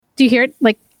Do you hear it?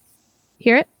 Like,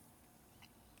 hear it?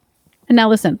 And now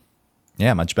listen.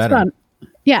 Yeah, much better.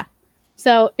 Yeah.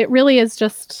 So it really is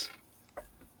just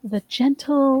the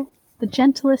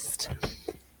gentlest,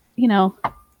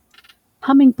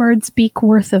 hummingbird's beak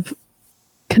worth of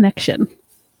connection.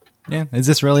 Yeah. Is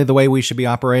this really the way we should be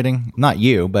operating? Not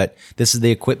you, but this is the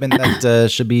equipment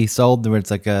that should be sold, where it's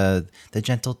like the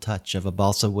gentle touch of a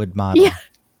balsa wood model. Yeah.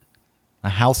 A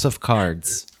house of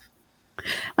cards.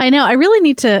 I know. I really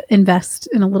need to invest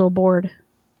in a little board.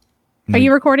 Are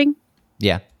you recording?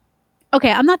 Yeah.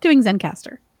 Okay, I'm not doing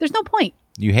Zencaster. There's no point.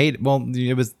 You hate well,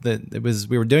 we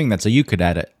were doing that so you could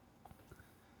edit.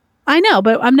 I know,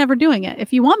 but I'm never doing it.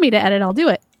 If you want me to edit, I'll do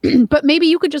it. But maybe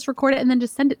you could just record it and then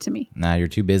just send it to me. Nah, you're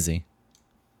too busy.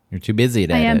 You're too busy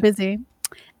to edit. I am busy.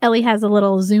 Ellie has a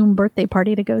little Zoom birthday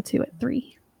party to go to at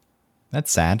 3.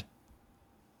 That's sad.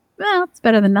 Well, it's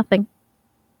better than nothing.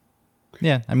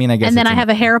 Yeah, I mean, I guess. And then I have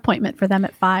a hair appointment for them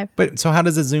at 5. But so how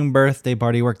does a Zoom birthday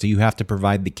party work? Do you have to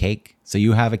provide the cake? So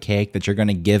you have a cake that you're going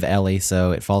to give Ellie,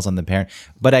 so it falls on the parent.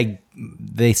 But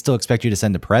they still expect you to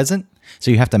send a present, so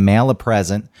you have to mail a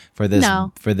present for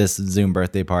this Zoom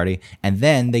birthday party, and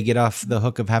then they get off the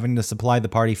hook of having to supply the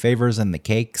party favors and the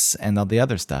cakes and all the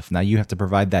other stuff. Now you have to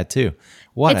provide that too.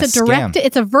 What a scam!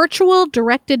 It's a virtual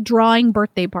directed drawing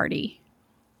birthday party.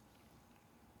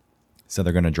 So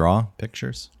they're going to draw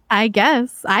pictures? I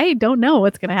guess. I don't know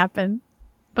what's going to happen,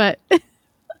 but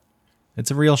it's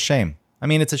a real shame. I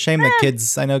mean, it's a shame that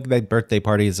kids, I know that birthday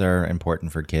parties are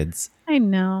important for kids. I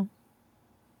know.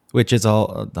 Which is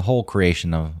the whole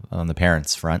creation on the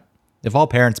parents' front. If all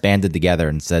parents banded together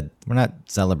and said, we're not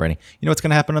celebrating, you know what's going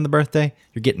to happen on the birthday?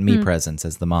 You're getting me presents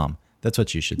as the mom. That's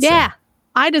what you should say. Yeah,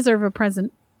 I deserve a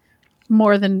present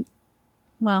more than,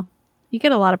 well, you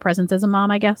get a lot of presents as a mom,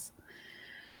 I guess.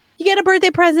 You get a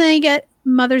birthday present, you get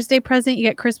Mother's Day present, you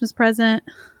get Christmas present.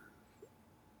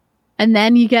 And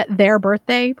then you get their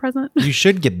birthday present. You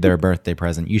should get their birthday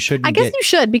present. You shouldn't. I guess you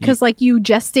should because you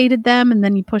gestated them and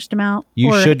then you pushed them out.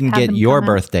 You shouldn't get your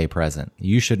birthday present.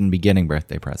 You shouldn't be getting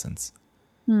birthday presents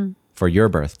for your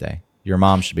birthday. Your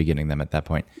mom should be getting them at that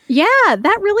point. Yeah,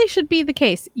 that really should be the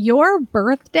case. Your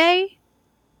birthday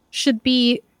should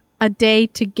be a day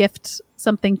to gift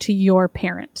something to your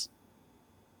parent.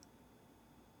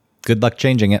 Good luck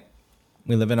changing it.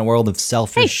 We live in a world of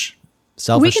selfish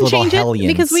we can little change hellions.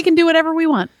 it because we can do whatever we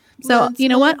want. So, you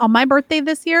know what? On my birthday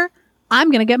this year,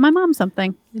 I'm going to get my mom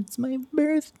something. It's my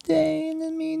birthday and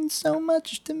it means so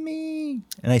much to me.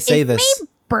 And I say this. It's my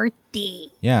birthday.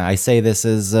 Yeah, I say this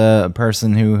as a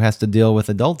person who has to deal with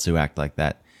adults who act like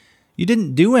that. You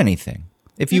didn't do anything.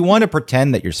 If you want to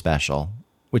pretend that you're special,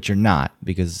 which you're not,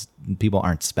 because people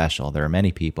aren't special. There are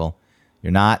many people.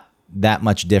 You're not that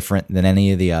much different than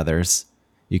any of the others.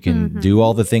 You can do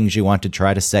all the things you want to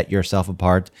try to set yourself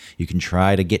apart. You can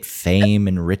try to get fame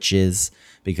and riches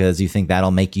because you think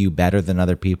that'll make you better than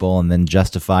other people and then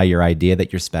justify your idea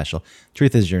that you're special.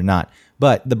 Truth is you're not.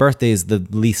 But the birthday is the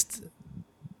least,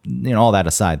 all that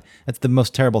aside, that's the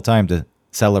most terrible time to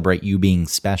celebrate you being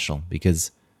special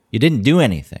because you didn't do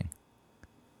anything.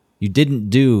 You didn't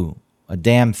do a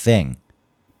damn thing.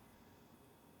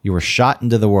 You were shot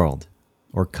into the world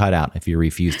or cut out if you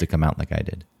refused to come out like I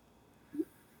did.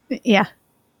 Yeah.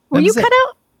 Were you cut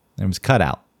out? I was cut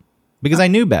out because I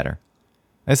knew better.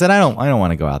 I said, I don't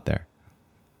want to go out there.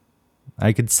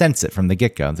 I could sense it from the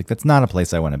get-go. I was like, that's not a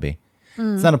place I want to be.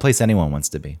 It's not a place anyone wants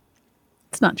to be.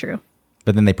 It's not true.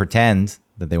 But then they pretend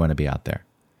that they want to be out there.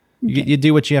 Okay. You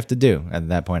do what you have to do at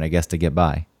that point, I guess, to get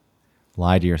by.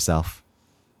 Lie to yourself.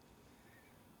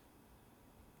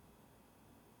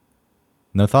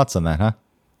 No thoughts on that, huh?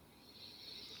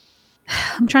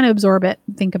 I'm trying to absorb it,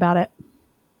 think about it.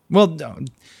 Well,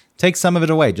 take some of it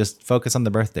away. Just focus on the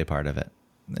birthday part of it.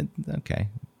 Okay.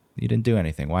 You didn't do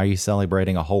anything. Why are you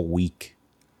celebrating a whole week?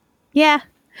 Yeah.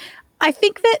 I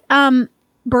think that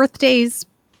birthdays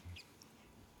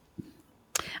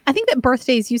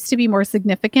used to be more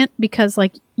significant because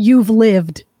you've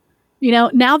lived.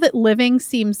 Now that living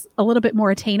seems a little bit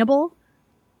more attainable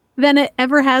than it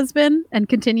ever has been and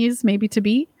continues maybe to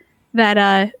be,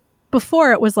 that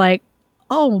before it was like,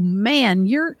 oh man,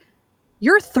 you're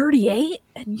 38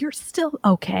 and you're still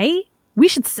okay. We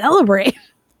should celebrate.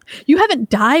 You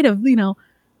haven't died of,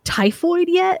 typhoid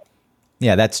yet.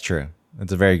 Yeah, that's true.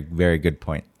 That's a very, very good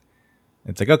point.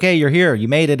 It's like, okay, you're here. You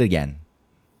made it again.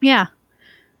 Yeah.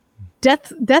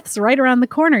 Death's right around the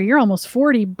corner. You're almost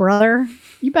 40, brother.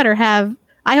 You better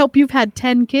I hope you've had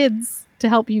 10 kids to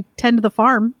help you tend to the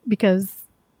farm because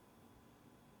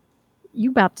you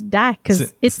about to die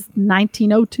because it's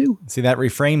 1902. See, that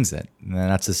reframes it. And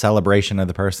that's a celebration of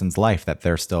the person's life that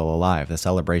they're still alive. The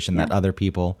celebration that other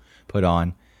people put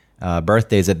on.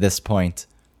 birthdays at this point,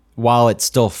 while it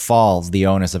still falls, the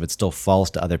onus of it still falls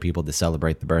to other people to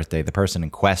celebrate the birthday. The person in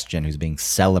question who's being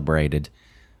celebrated,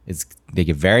 they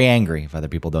get very angry if other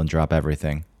people don't drop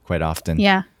everything quite often.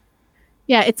 Yeah.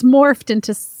 Yeah, it's morphed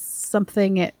into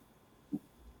something,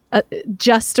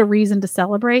 just a reason to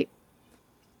celebrate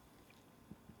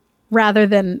rather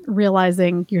than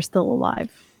realizing you're still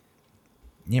alive.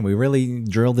 Yeah, we really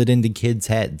drilled it into kids'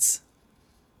 heads.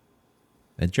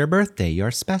 It's your birthday.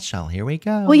 You're special. Here we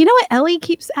go. Well, you know what Ellie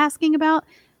keeps asking about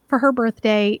for her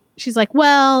birthday? She's like,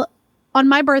 well, on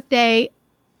my birthday,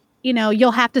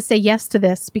 you'll have to say yes to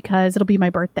this because it'll be my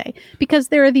birthday. Because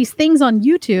there are these things on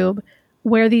YouTube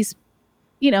where these,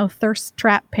 thirst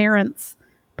trap parents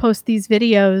post these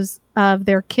videos of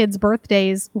their kids'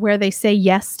 birthdays where they say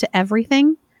yes to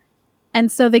everything.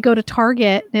 And so they go to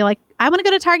Target. They're like, I want to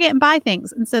go to Target and buy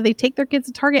things. And so they take their kids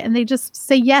to Target and they just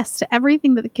say yes to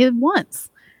everything that the kid wants.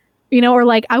 Or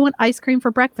like, I want ice cream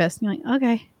for breakfast. And you're like,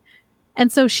 okay.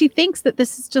 And so she thinks that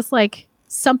this is just like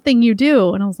something you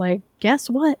do. And I was like, guess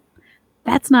what?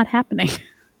 That's not happening.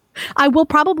 I will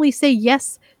probably say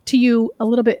yes to you a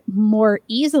little bit more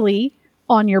easily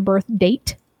on your birth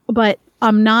date, but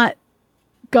I'm not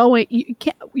going,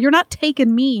 you're not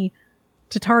taking me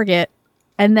to Target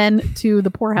and then to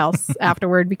the poorhouse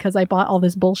afterward because I bought all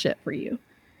this bullshit for you.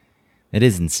 It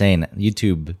is insane.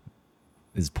 YouTube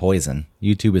is poison.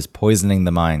 YouTube is poisoning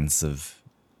the minds of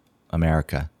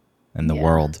America and the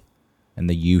world and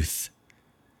the youth.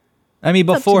 I mean,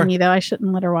 it's before up to me, though, I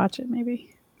shouldn't let her watch it.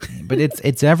 Maybe, but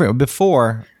it's everywhere.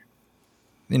 Before,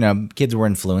 kids were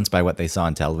influenced by what they saw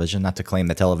on television. Not to claim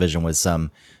that television was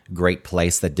some great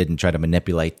place that didn't try to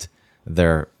manipulate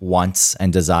their wants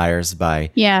and desires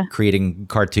by creating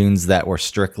cartoons that were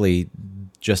strictly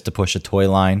just to push a toy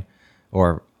line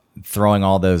or throwing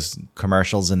all those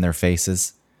commercials in their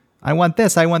faces. I want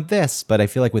this. But I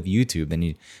feel like with YouTube,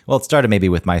 it started maybe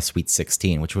with My Sweet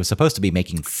 16, which was supposed to be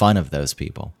making fun of those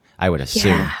people. I would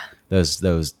assume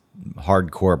those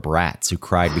hardcore brats who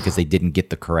cried because they didn't get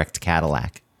the correct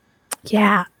Cadillac.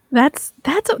 Yeah, that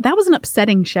was an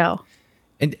upsetting show.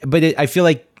 But I feel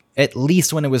like at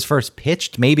least when it was first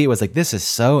pitched, maybe it was like, this is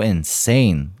so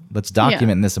insane. Let's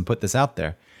document this and put this out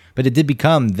there. But it did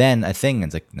become then a thing.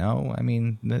 It's like, no, I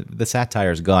mean, the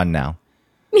satire is gone now.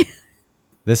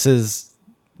 This is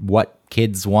what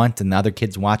kids want, and other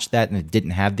kids watch that, and it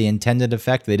didn't have the intended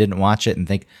effect. They didn't watch it and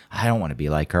think, I don't want to be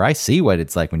like her. I see what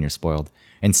it's like when you're spoiled.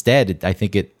 Instead, I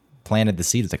think it planted the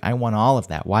seed. It's like, I want all of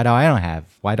that. Why don't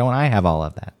I have all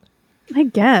of that? I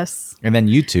guess. And then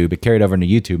YouTube, it carried over into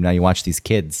YouTube. Now you watch these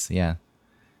kids,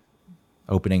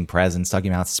 opening presents, talking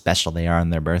about how special they are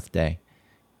on their birthday.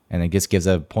 And it just gives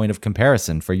a point of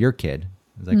comparison for your kid.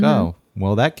 It's like, oh,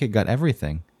 well, that kid got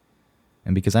everything.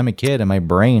 And because I'm a kid and my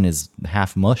brain is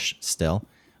half mush still,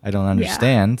 I don't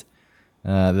understand.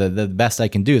 The best I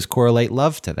can do is correlate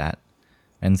love to that.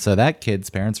 And so that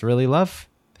kid's parents really love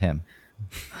him.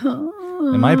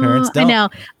 And my parents don't. I know.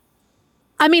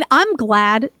 I mean, I'm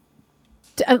glad.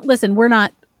 Listen, we're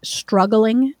not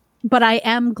struggling, but I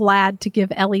am glad to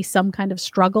give Ellie some kind of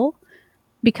struggle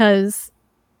because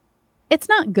it's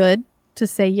not good to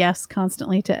say yes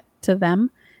constantly to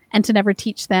them and to never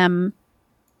teach them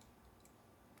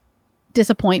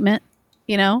disappointment,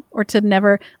 or to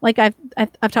never, like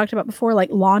I've talked about before, like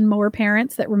lawnmower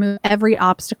parents that remove every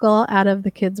obstacle out of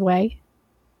the kid's way,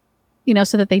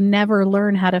 so that they never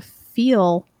learn how to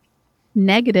feel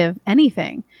negative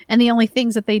anything. And the only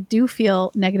things that they do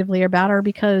feel negatively about are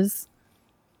because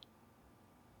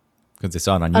they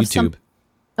saw it on YouTube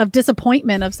of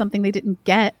disappointment of something they didn't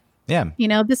get. Yeah.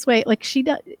 This way, like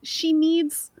she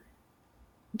needs,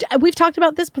 we've talked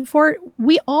about this before.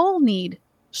 We all need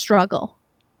struggle,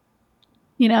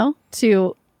 you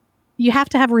have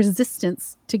to have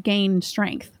resistance to gain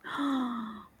strength.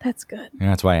 That's good. And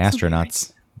that's why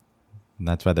astronauts,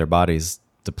 that's why their bodies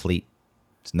deplete.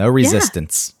 There's no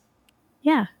resistance.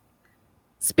 Yeah.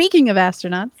 Speaking of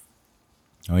astronauts.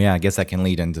 Oh yeah, I guess that can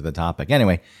lead into the topic.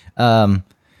 Anyway,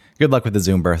 good luck with the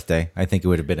Zoom birthday. I think it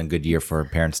would have been a good year for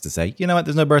parents to say, you know what,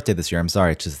 there's no birthday this year. I'm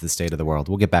sorry, it's just the state of the world.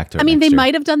 We'll get back to it. I mean, next they year.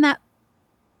 might have done that.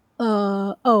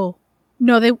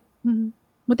 No,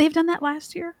 would they have done that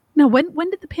last year? No, when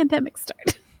did the pandemic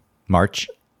start? March.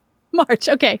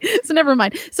 Okay, so never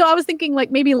mind. So I was thinking like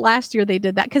maybe last year they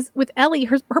did that because with Ellie,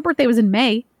 her birthday was in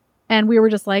May, and we were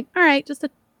just like, all right, I'm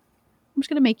just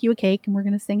gonna make you a cake and we're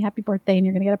gonna sing happy birthday and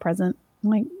you're gonna get a present. I'm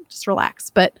like, just relax.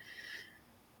 But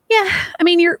yeah, I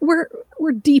mean,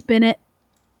 we're deep in it.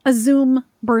 A Zoom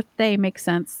birthday makes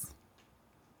sense.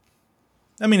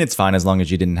 I mean, it's fine as long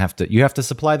as you didn't have to. You have to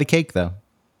supply the cake though.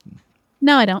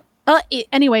 No, I don't.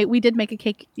 Anyway, we did make a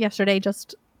cake yesterday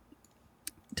just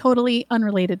totally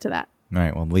unrelated to that. All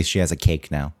right. Well, at least she has a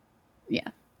cake now. Yeah.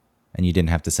 And you didn't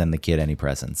have to send the kid any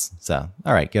presents. So,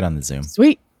 all right, get on the Zoom.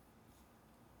 Sweet.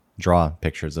 Draw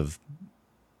pictures of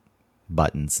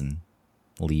buttons and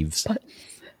leaves.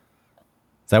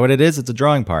 Is that what it is? It's a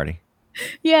drawing party.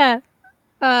 Yeah.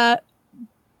 Buttons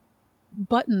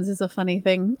is a funny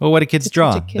thing. Well, what do kids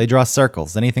draw? Kid. They draw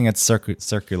circles. Anything that's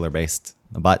circular based.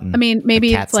 A button. I mean,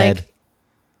 maybe it's like head.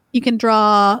 You can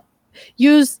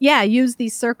use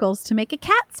these circles to make a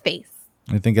cat's face.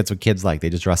 I think that's what kids like. They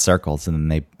just draw circles and then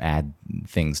they add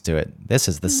things to it. This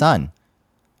is the sun.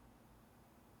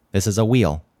 This is a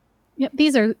wheel. Yep,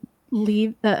 these are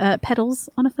petals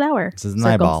on a flower. This is an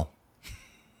eyeball.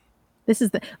 This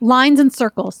is the lines and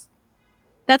circles.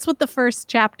 That's what the first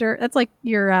chapter. That's like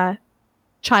your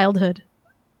childhood.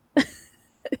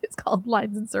 It's called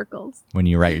Lines and Circles. When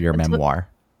you write your memoir.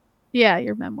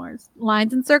 Your memoirs.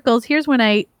 Lines and circles. Here's when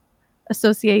I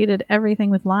associated everything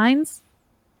with lines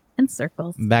and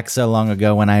circles. Back so long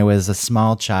ago when I was a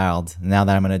small child. Now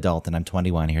that I'm an adult and I'm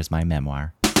 21, here's my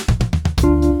memoir.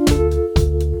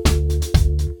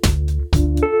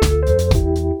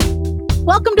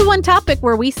 Welcome to One Topic,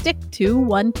 where we stick to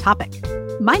one topic.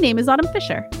 My name is Autumn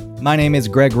Fisher. My name is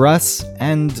Greg Russ,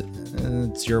 and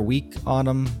it's your week,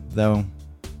 Autumn, though.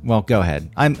 Well, go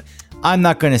ahead. I'm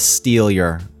not going to steal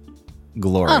your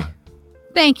glory. Oh,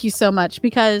 thank you so much,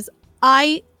 because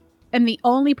I am the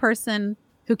only person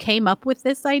who came up with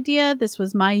this idea. This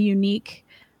was my unique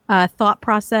thought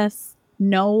process.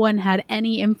 No one had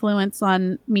any influence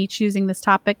on me choosing this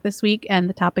topic this week, and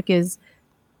the topic is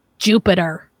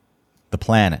Jupiter. The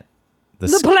planet.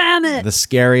 The planet! The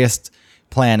scariest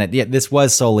planet. Yeah, this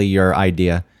was solely your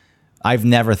idea. I've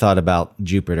never thought about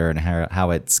Jupiter and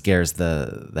how it scares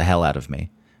the hell out of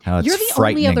me. How it's You're the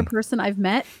frightening. only other person I've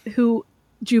met who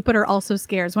Jupiter also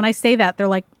scares. When I say that, they're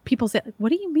like, people say, what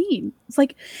do you mean? It's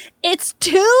like, it's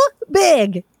too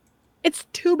big. It's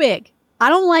too big. I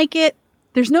don't like it.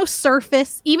 There's no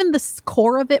surface. Even the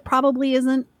core of it probably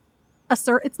isn't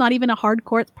it's not even a hard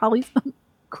core. It's probably some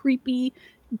creepy,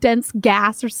 dense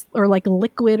gas or like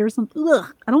liquid or something.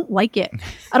 Ugh, I don't like it.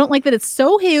 I don't like that it's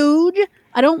so huge.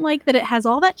 I don't like that it has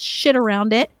all that shit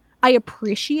around it. I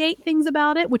appreciate things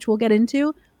about it, which we'll get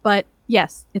into. But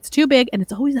yes, it's too big and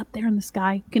it's always up there in the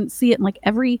sky. You can see it in like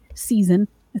every season.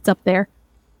 It's up there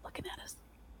looking at us,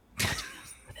 watching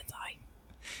us with its eye.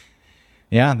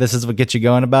 Yeah, this is what gets you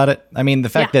going about it. I mean, the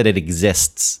fact that it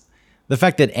exists, the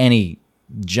fact that any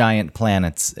giant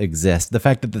planets exist, the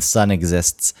fact that the sun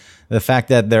exists, the fact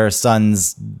that there are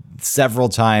suns several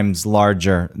times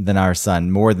larger than our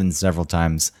sun, more than several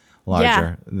times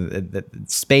larger. The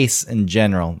space in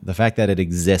general, the fact that it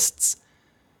exists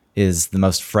is the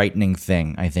most frightening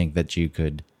thing I think that you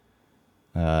could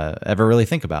ever really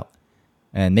think about.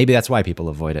 And maybe that's why people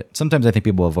avoid it. Sometimes I think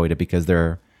people avoid it because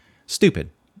they're stupid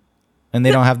and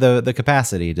they don't have the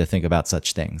capacity to think about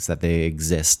such things, that they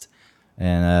exist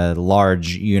in a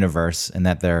large universe and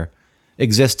that their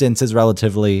existence is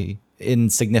relatively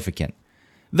insignificant.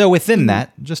 Though within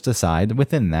that, just aside,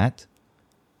 within that,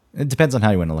 it depends on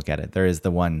how you want to look at it. There is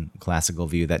the one classical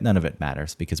view that none of it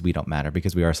matters because we don't matter,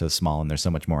 because we are so small and there's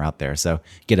so much more out there. So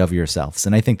get over yourselves.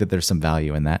 And I think that there's some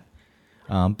value in that.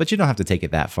 But you don't have to take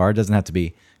it that far. It doesn't have to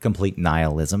be complete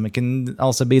nihilism. It can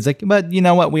also be like, but you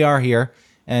know what? We are here.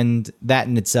 And that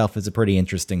in itself is a pretty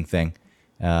interesting thing.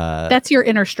 That's your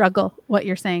inner struggle, what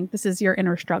you're saying. This is your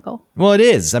inner struggle. Well, it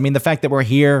is. I mean, the fact that we're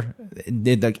here,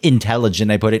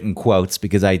 intelligent, I put it in quotes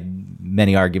because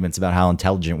many arguments about how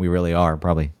intelligent we really are,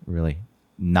 probably really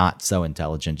not so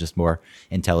intelligent, just more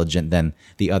intelligent than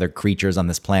the other creatures on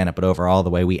this planet. But overall, the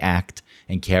way we act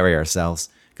and carry ourselves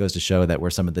goes to show that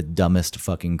we're some of the dumbest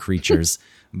fucking creatures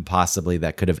possibly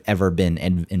that could have ever been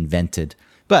invented.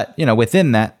 But, you know,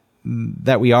 within that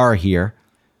we are here,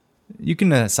 you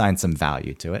can assign some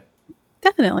value to it.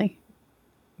 Definitely.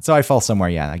 So I fall somewhere.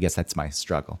 Yeah, I guess that's my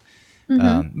struggle.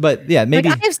 But yeah, maybe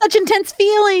like, I have such intense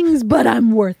feelings, but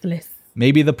I'm worthless.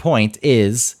 Maybe the point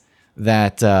is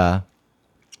that,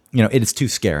 it is too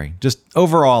scary. Just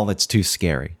overall, it's too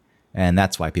scary. And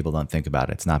that's why people don't think about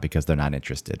it. It's not because they're not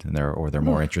interested or they're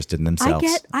more interested in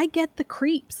themselves. I get the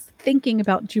creeps thinking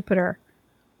about Jupiter.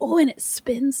 Oh, and it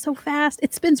spins so fast.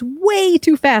 It spins way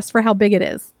too fast for how big it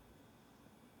is.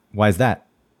 Why is that?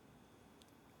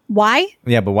 Why?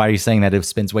 Yeah, but why are you saying that it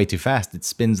spins way too fast? It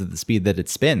spins at the speed that it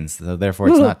spins, so therefore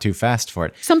it's not too fast for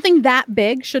it. Something that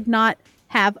big should not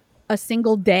have a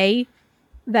single day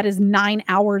that is 9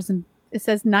 hours and it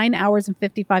says 9 hours and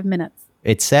 55 minutes.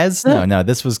 It says? No,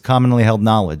 this was commonly held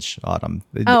knowledge, Autumn.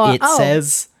 It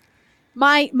says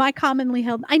My commonly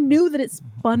held. I knew that it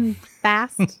spun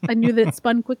fast. I knew that it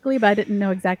spun quickly, but I didn't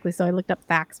know exactly. So I looked up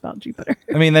facts about Jupiter.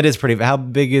 I mean, that is pretty. How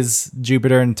big is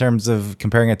Jupiter in terms of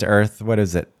comparing it to Earth? What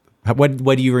is it? What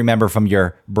do you remember from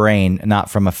your brain, not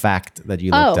from a fact that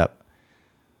you looked up?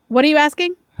 What are you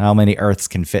asking? How many Earths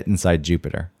can fit inside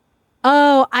Jupiter?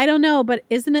 Oh, I don't know, but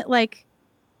isn't it like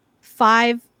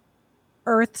 5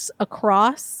 Earths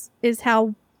across is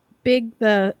how big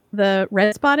the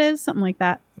red spot is? Something like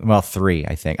that. Well, 3,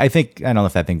 I think. I don't know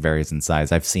if that thing varies in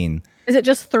size. I've seen. Is it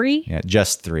just 3? Yeah,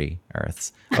 just 3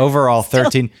 Earths. Overall,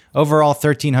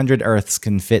 1,300 Earths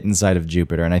can fit inside of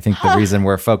Jupiter. And I think the reason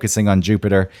we're focusing on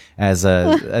Jupiter as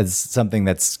something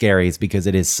that's scary is because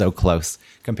it is so close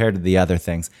compared to the other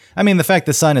things. I mean, the fact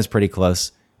the sun is pretty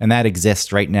close, and that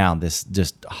exists right now, this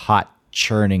just hot,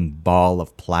 churning ball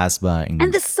of plasma.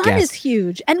 And the sun gas. is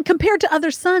huge. And compared to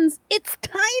other suns, it's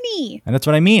tiny. And that's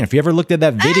what I mean. If you ever looked at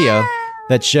that video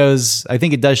that shows, I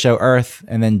think it does show Earth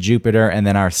and then Jupiter and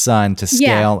then our sun to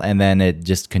scale. Yeah. And then it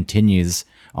just continues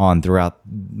on throughout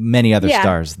many other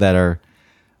stars that are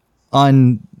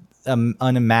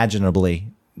unimaginably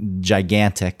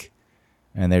gigantic.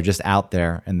 And they're just out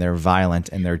there and they're violent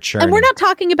and they're churning. And we're not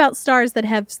talking about stars that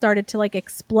have started to like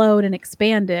explode and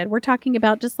expanded. We're talking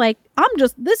about just like,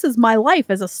 this is my life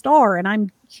as a star and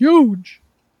I'm huge.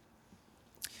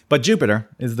 But Jupiter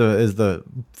is the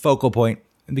focal point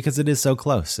because it is so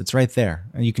close. It's right there.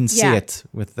 And you can see it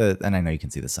with and I know you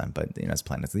can see the sun, but it's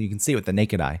planets. You can see it with the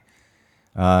naked eye.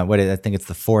 I think it's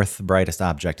the 4th brightest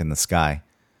object in the sky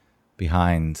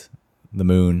behind the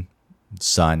moon,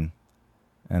 sun,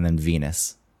 and then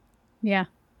Venus. Yeah.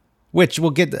 Which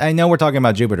we'll get. I know we're talking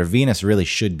about Jupiter. Venus really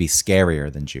should be scarier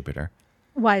than Jupiter.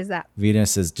 Why is that?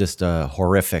 Venus is just a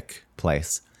horrific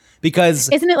place. Because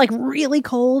isn't it like really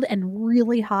cold and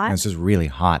really hot? It's just really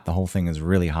hot. The whole thing is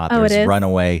really hot. Oh, There's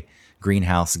runaway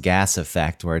greenhouse gas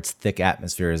effect where its thick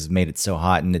atmosphere has made it so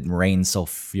hot and it rains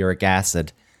sulfuric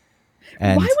acid.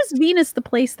 And why was Venus the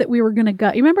place that we were going to go?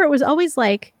 You remember it was always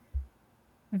like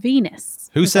Venus.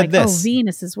 Who said like, this? Oh,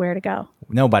 Venus is where to go.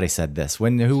 Nobody said this. Who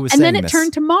was saying this? And then it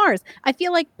turned to Mars. I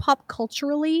feel like pop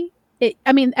culturally,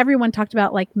 everyone talked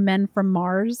about like men from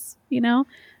Mars,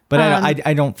 But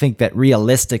I don't think that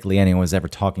realistically anyone was ever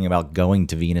talking about going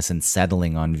to Venus and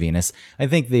settling on Venus. I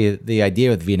think the idea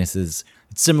with Venus is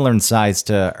it's similar in size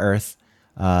to Earth.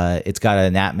 It's got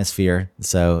an atmosphere,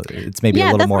 so it's maybe a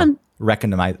little more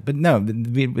recognized. But no,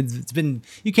 it's been.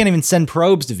 You can't even send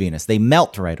probes to Venus; they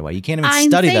melt right away. You can't even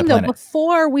study that planet. Though,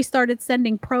 before we started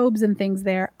sending probes and things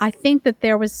there, I think that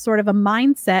there was sort of a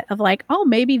mindset of like, oh,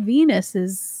 maybe Venus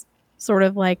is sort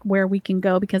of like where we can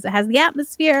go because it has the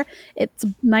atmosphere. It's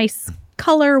a nice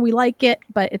color. We like it,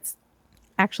 but it's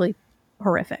actually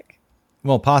horrific.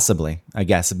 Well, possibly, I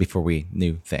guess, before we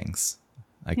knew things.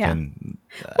 Well,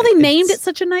 they named it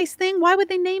such a nice thing. Why would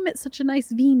they name it such a nice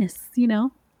Venus, I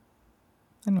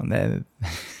don't know.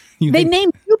 They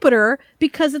named Jupiter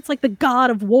because it's like the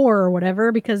god of war or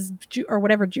whatever, or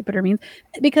whatever Jupiter means,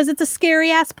 because it's a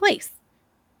scary ass place.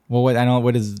 Well,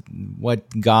 what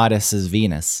goddess is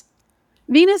Venus?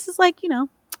 Venus is like,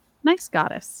 nice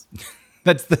goddess.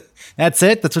 That's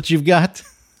it? That's what you've got?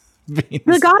 Venus.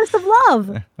 The goddess of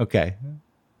love. Okay.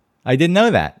 I didn't know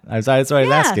that. That's why I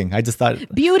was asking. I just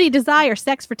thought beauty, desire,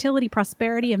 sex, fertility,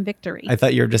 prosperity, and victory. I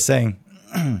thought you were just saying,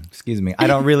 excuse me, I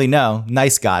don't really know.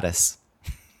 Nice goddess.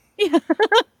 Yeah.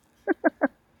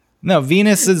 No,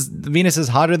 Venus is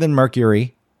hotter than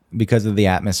Mercury because of the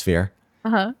atmosphere.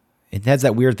 Uh-huh. It has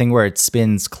that weird thing where it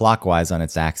spins clockwise on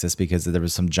its axis because there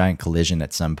was some giant collision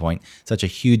at some point. Such a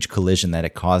huge collision that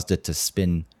it caused it to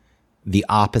spin the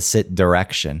opposite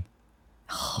direction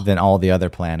than all the other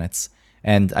planets.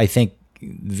 And I think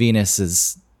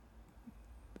Venus's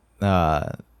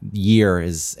year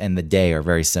and the day are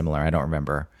very similar. I don't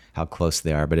remember how close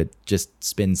they are, but it just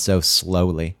spins so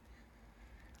slowly.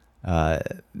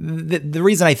 The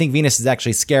reason I think Venus is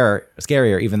actually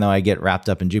scarier, even though I get wrapped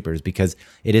up in Jupiter, is because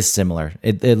it is similar,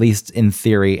 at least in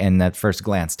theory and at first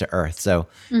glance, to Earth. So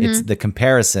it's the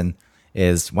comparison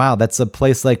is, wow, that's a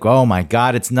place like, oh my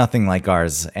God, it's nothing like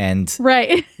ours. And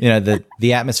right.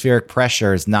 The atmospheric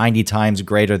pressure is 90 times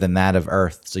greater than that of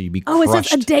Earth. So you'd be crushed. Oh, it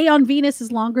says a day on Venus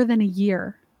is longer than a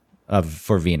year.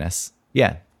 For Venus.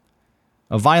 Yeah.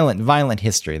 A violent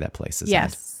history that place has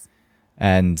had.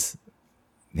 And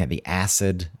the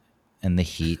acid and the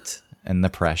heat and the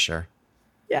pressure.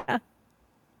 Yeah.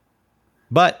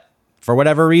 But for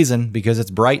whatever reason, because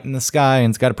it's bright in the sky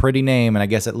and it's got a pretty name, and I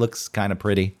guess it looks kind of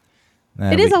pretty.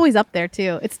 It is always up there,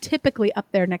 too. It's typically up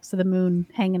there next to the moon,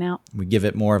 hanging out. We give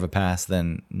it more of a pass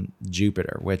than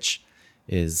Jupiter, which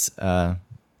is,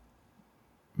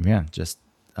 just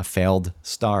a failed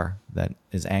star that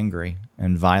is angry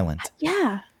and violent.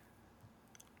 Yeah.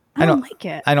 I don't like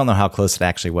it. I don't know how close it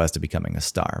actually was to becoming a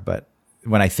star, but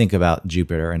when I think about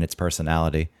Jupiter and its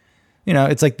personality,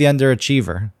 it's like the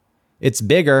underachiever. It's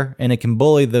bigger and it can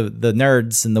bully the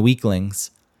nerds and the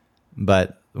weaklings,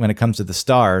 but when it comes to the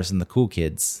stars and the cool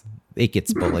kids, it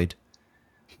gets bullied.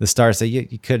 The stars say you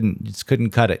just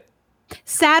couldn't cut it.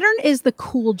 Saturn is the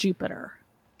cool Jupiter.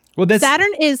 Well,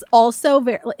 Saturn is also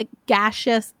very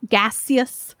gaseous,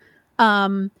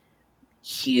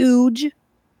 huge,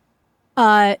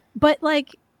 but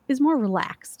is more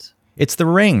relaxed. It's the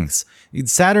rings.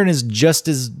 Saturn is just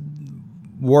as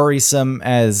worrisome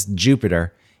as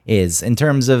Jupiter is in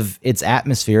terms of its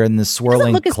atmosphere and the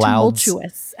swirling clouds. It doesn't look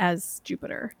as tumultuous as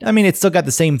Jupiter does. I mean, it's still got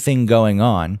the same thing going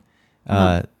on.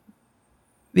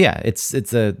 Yeah, it's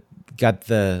a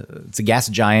gas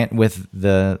giant with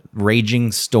the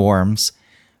raging storms.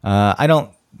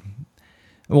 Jupiter,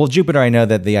 I know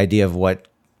that the idea of what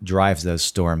drives those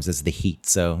storms is the heat.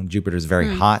 So Jupiter's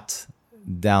very hot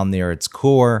down near its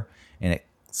core, and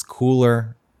it's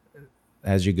cooler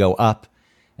as you go up.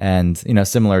 And,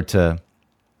 similar to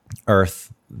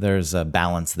Earth, there's a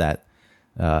balance that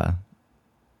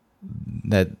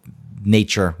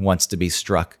nature wants to be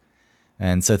struck.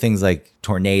 And so things like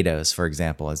tornadoes, for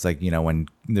example, it's like, when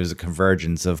there's a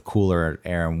convergence of cooler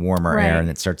air and warmer air and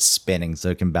it starts spinning so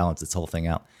it can balance its whole thing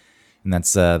out. And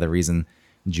that's the reason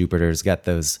Jupiter's got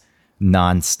those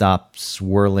nonstop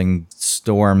swirling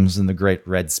storms in the Great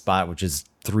Red Spot, which is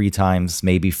 3 times,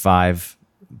 maybe 5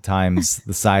 times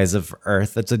the size of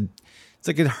Earth. It's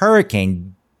like a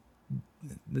hurricane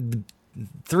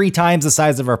 3 times the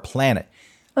size of our planet.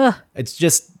 It's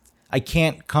just, I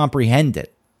can't comprehend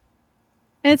it.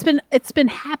 And it's been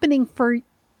happening for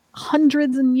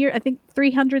hundreds and years. I think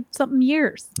 300 something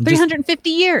years, 350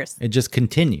 years. It just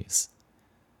continues.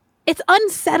 It's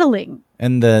unsettling.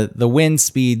 And the wind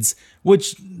speeds,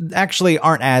 which actually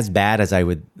aren't as bad as I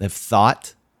would have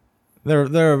thought.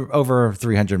 They're over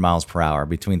 300 miles per hour,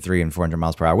 between 300 and 400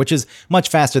 miles per hour, which is much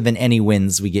faster than any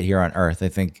winds we get here on Earth. I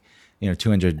think,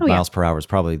 200 miles per hour is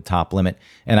probably the top limit.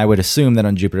 And I would assume that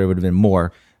on Jupiter it would have been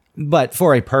more. But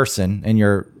for a person in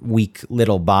your weak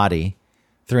little body,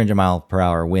 300 mile per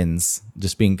hour winds,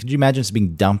 could you imagine just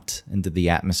being dumped into the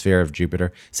atmosphere of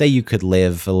Jupiter? Say you could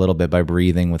live a little bit by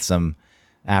breathing with some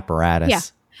apparatus. Yeah.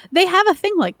 They have a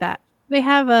thing like that. They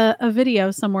have a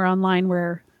video somewhere online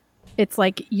where it's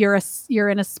like you're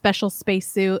in a special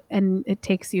spacesuit and it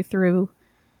takes you through,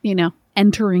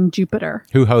 entering Jupiter.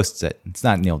 Who hosts it? It's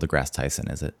not Neil deGrasse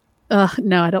Tyson, is it?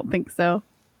 No, I don't think so.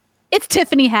 It's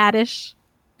Tiffany Haddish.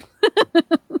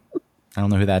 I don't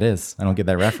know who that is. I don't get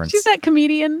that reference. She's that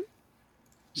comedian.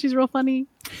 She's real funny.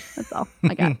 That's all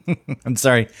I got. I'm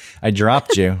sorry. I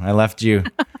dropped you. I left you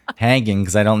hanging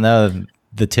because I don't know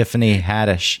the Tiffany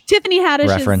Haddish. Tiffany Haddish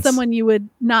reference. Is someone you would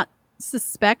not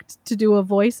suspect to do a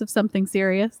voice of something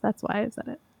serious. That's why I said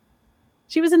it.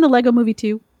 She was in the Lego Movie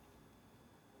too.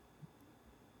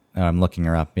 Oh, I'm looking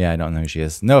her up. Yeah, I don't know who she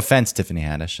is. No offense, Tiffany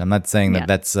Haddish. I'm not saying that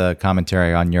that's a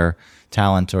commentary on your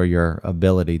talent or your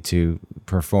ability to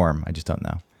perform. I just don't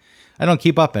know. I don't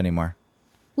keep up anymore.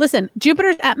 Listen,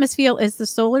 Jupiter's atmosphere is the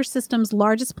solar system's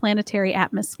largest planetary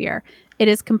atmosphere. It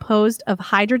is composed of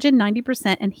hydrogen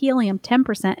 90% and helium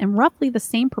 10% in roughly the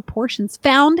same proportions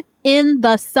found in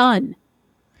the sun.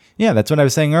 Yeah, that's what I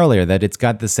was saying earlier, that it's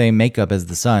got the same makeup as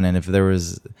the sun. And if there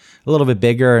was a little bit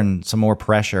bigger and some more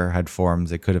pressure had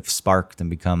formed, it could have sparked and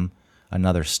become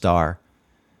another star.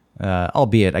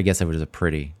 Albeit, I guess it would have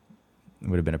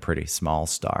been a pretty small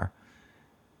star.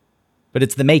 But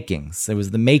it's the makings.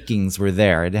 The makings were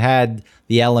there. It had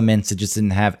the elements. It just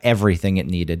didn't have everything it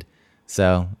needed.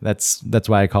 So that's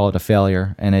why I call it a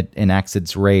failure. And it enacts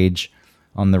its rage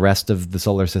on the rest of the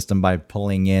solar system by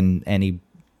pulling in any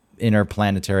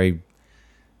interplanetary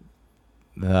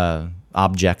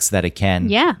objects that it can.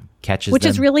 Yeah. Catches which them.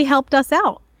 has really helped us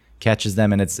out. Catches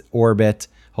them in its orbit,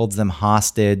 holds them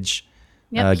hostage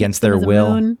against them their as a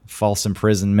will. moon. False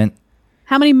imprisonment.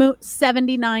 How many moons?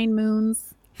 79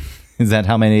 moons. Is that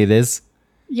how many it is?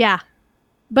 Yeah.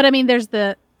 But I mean, there's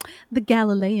the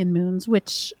Galilean moons,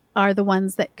 which are the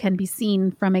ones that can be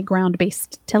seen from a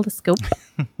ground-based telescope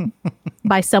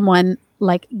by someone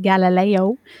like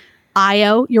Galileo,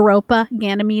 Io, Europa,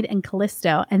 Ganymede, and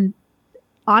Callisto. And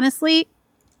honestly,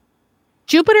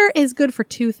 Jupiter is good for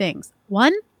 2 things.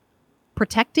 1,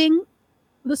 protecting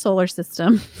the solar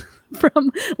system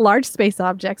from large space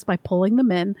objects by pulling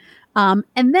them in.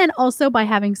 And then also by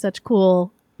having such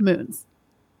cool moons.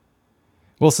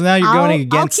 Well, so now you're going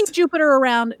against... I'll keep Jupiter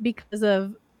around because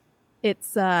of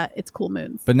its cool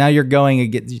moons. But now you're going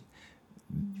against...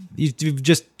 You've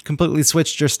just completely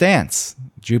switched your stance.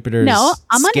 Jupiter's No,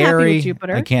 I'm unhappy scary. with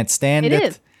Jupiter. I can't stand it. It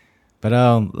is. But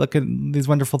look at these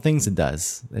wonderful things it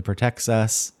does. It protects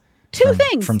us Two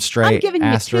things. from stray I'm giving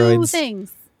asteroids. you two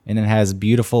things. And it has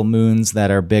beautiful moons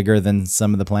that are bigger than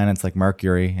some of the planets like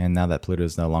Mercury. And now that Pluto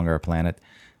is no longer a planet,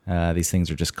 these things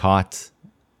are just caught.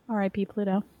 R.I.P.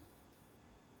 Pluto.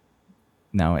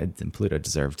 No, Pluto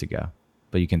deserved to go.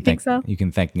 But you can Think so? You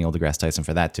can thank Neil deGrasse Tyson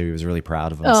for that too. He was really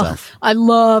proud of Oh, himself. I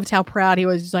loved how proud he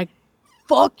was. Just like,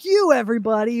 fuck you,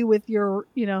 everybody, with your,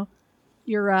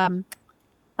 your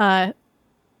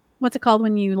what's it called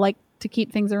when you like to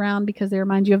keep things around because they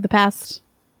remind you of the past?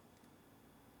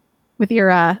 With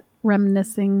your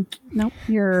reminiscing, nope,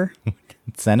 your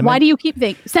Sentiment. why do you keep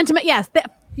things? Sentiment, yes.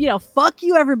 Fuck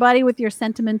you, everybody, with your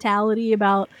sentimentality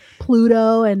about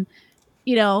Pluto, and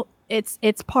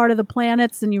it's part of the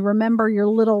planets, and you remember your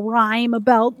little rhyme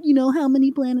about how many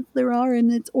planets there are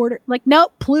in its order. Like,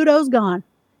 nope, Pluto's gone,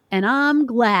 and I'm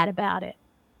glad about it.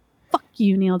 Fuck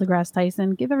you, Neil deGrasse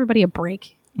Tyson. Give everybody a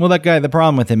break. Well, that guy, the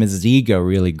problem with him is his ego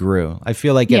really grew. I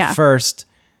feel like at first,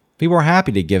 people were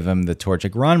happy to give him the torch.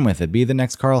 Like, run with it. Be the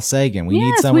next Carl Sagan. We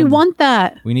need someone. We want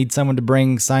that. We need someone to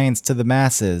bring science to the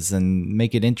masses and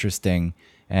make it interesting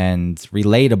and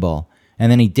relatable.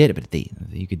 And then he did it, but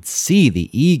you could see the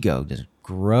ego just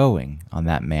growing on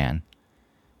that man.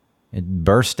 It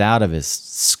burst out of his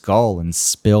skull and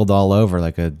spilled all over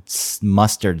like a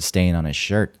mustard stain on his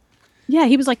shirt. Yeah,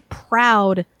 he was like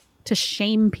proud to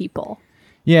shame people.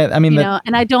 Yeah, I mean,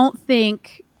 and I don't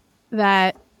think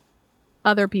that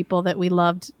other people that we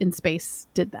loved in space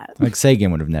did that. Like Sagan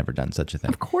would have never done such a thing.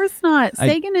 Of course not.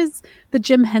 Sagan is the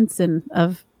Jim Henson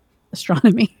of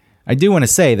astronomy. I do want to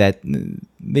say that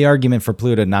the argument for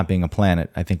Pluto not being a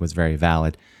planet, I think, was very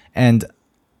valid. And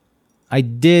I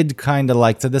did kind of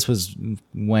like, so this was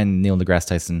when Neil deGrasse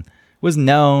Tyson was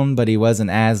known, but he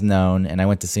wasn't as known. And I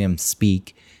went to see him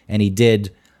speak. And he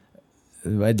did,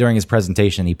 during his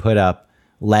presentation, he put up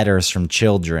letters from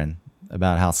children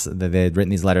about how they had written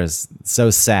these letters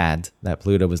so sad that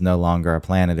Pluto was no longer a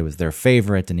planet. It was their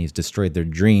favorite, and he's destroyed their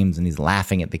dreams, and he's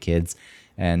laughing at the kids.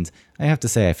 And I have to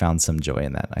say, I found some joy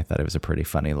in that. I thought it was a pretty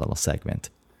funny little segment.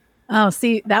 Oh,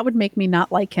 see, that would make me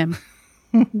not like him.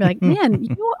 Be like, man,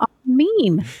 you are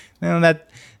mean. No,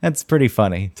 that's pretty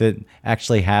funny to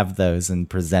actually have those and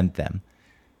present them.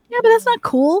 Yeah, but that's not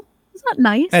cool. It's not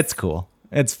nice. That's cool.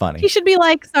 It's funny. He should be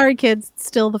like, sorry, kids,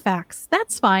 still the facts.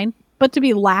 That's fine. But to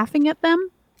be laughing at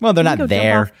them? Well, they're not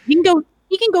there. He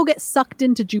can go get sucked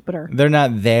into Jupiter. They're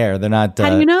not there. They're not.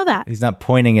 How do you know that? He's not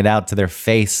pointing it out to their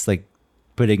face, like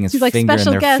putting his finger in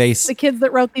their guest, face. The kids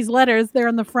that wrote these letters, they're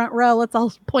in the front row. Let's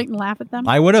all point and laugh at them.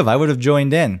 I would have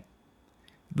joined in.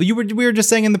 But we were just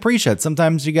saying in the pre-show,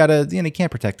 sometimes you gotta, you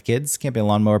can't protect kids. Can't be a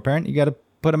lawnmower parent. You gotta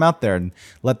put them out there and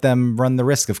let them run the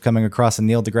risk of coming across a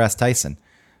Neil deGrasse Tyson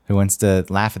who wants to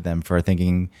laugh at them for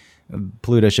thinking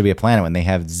Pluto should be a planet when they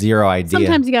have zero idea.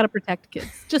 Sometimes you got to protect kids,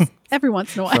 just every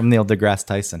once in a while. From Neil deGrasse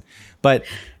Tyson. But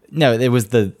no, it was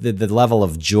the level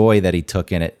of joy that he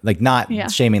took in it. Like, not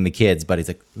shaming the kids, but he's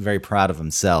like very proud of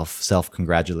himself,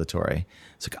 self-congratulatory.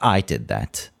 It's like, I did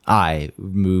that. I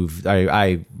moved.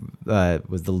 I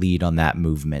was the lead on that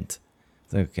movement.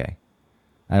 It's like, okay.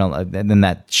 I don't. And then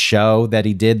that show that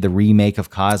he did, the remake of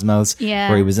Cosmos,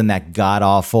 where he was in that god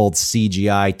awful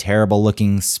CGI, terrible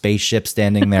looking spaceship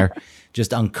standing there,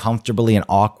 just uncomfortably and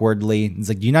awkwardly. It's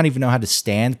like, do you not even know how to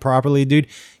stand properly, dude?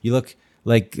 You look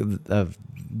like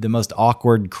the most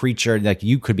awkward creature. Like,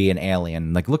 you could be an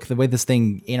alien. Like, look at the way this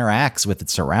thing interacts with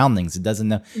its surroundings. It doesn't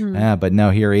know. But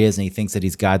no, here he is, and he thinks that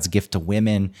he's God's gift to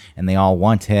women, and they all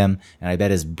want him. And I bet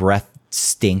his breath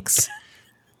stinks.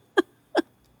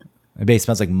 My base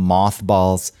smells like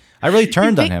mothballs. I really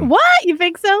turned on him. What? You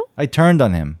think so? I turned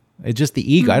on him. It's just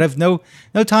the ego. I'd have no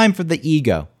time for the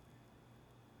ego.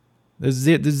 There's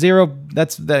zero.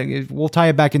 We'll tie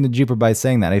it back into Jupiter by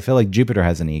saying that. I feel like Jupiter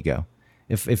has an ego.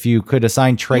 If you could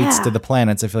assign traits to the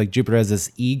planets, I feel like Jupiter has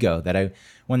this ego that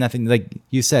nothing, like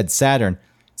you said, Saturn,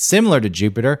 similar to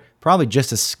Jupiter, probably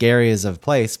just as scary as a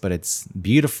place, but it's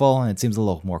beautiful and it seems a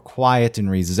little more quiet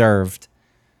and reserved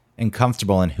and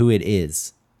comfortable in who it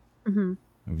is. Mm-hmm.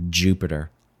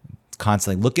 Jupiter. It's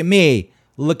constantly, look at me,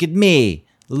 look at me,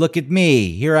 look at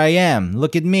me, here I am,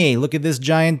 look at me, look at this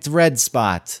giant red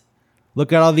spot,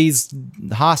 look at all these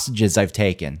hostages I've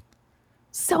taken.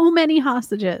 So many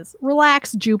hostages.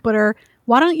 Relax, Jupiter.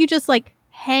 Why don't you just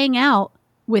hang out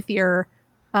with your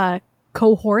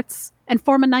cohorts and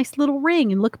form a nice little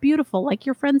ring and look beautiful like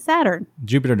your friend Saturn?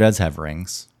 Jupiter does have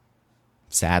rings.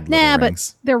 Sad little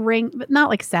rings. But they're but not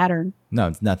like Saturn. No,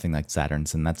 it's nothing like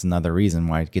Saturn's, and that's another reason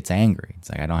why it gets angry. It's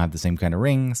like, I don't have the same kind of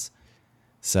rings,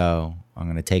 so I'm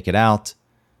going to take it out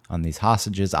on these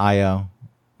hostages. Io,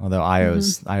 although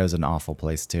Io's an awful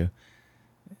place too.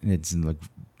 It's like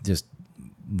just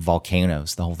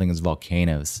volcanoes. The whole thing is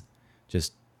volcanoes,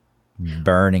 just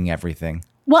burning everything.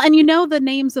 Well, and you know the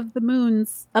names of the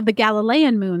moons, of the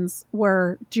Galilean moons,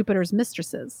 were Jupiter's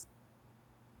mistresses.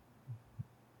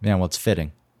 Yeah, well, it's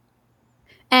fitting.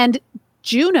 And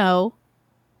Juno,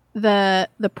 the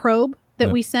probe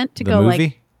that we sent to the go movie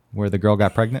like where the girl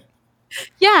got pregnant.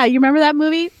 Yeah, you remember that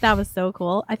movie? That was so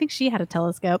cool. I think she had a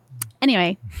telescope.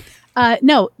 Anyway,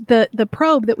 no, the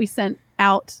probe that we sent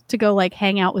out to go like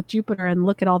hang out with Jupiter and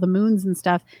look at all the moons and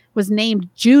stuff was named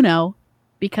Juno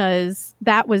because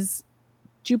that was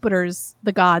Jupiter's,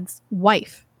 the god's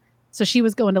wife. So she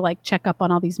was going to like check up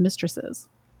on all these mistresses.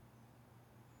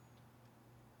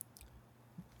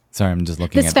 Sorry, I'm just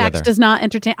looking This at fact the other. does not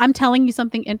entertain. I'm telling you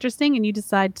something interesting and you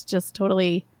decide to just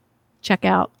totally check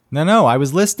out. No, I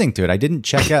was listening to it. I didn't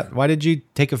check out. Why did you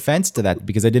take offense to that?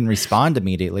 Because I didn't respond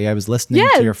immediately. I was listening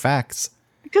to your facts.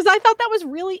 Because I thought that was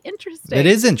really interesting. It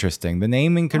is interesting. The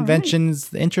naming convention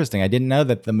is interesting. I didn't know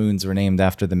that the moons were named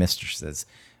after the mistresses.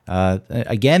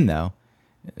 Again, though,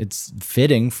 it's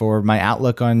fitting for my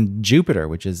outlook on Jupiter,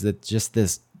 which is that just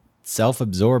this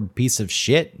self-absorbed piece of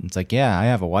shit. It's like, yeah, I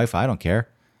have a wife. I don't care.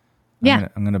 Yeah.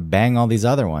 I'm gonna bang all these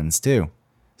other ones too.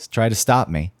 Just try to stop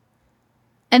me.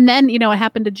 And then, you know what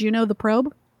happened to Juno the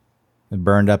probe? It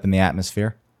burned up in the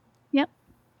atmosphere. Yep.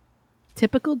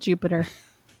 Typical Jupiter.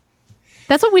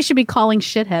 That's what we should be calling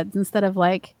shitheads instead of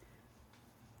like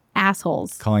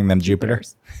assholes. Calling them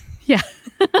Jupiters. Jupiter.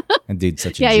 Yeah. And dude's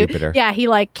such a Jupiter. He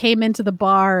like came into the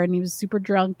bar and he was super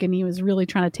drunk and he was really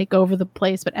trying to take over the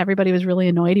place, but everybody was really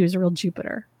annoyed. He was a real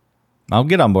Jupiter. I'll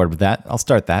get on board with that. I'll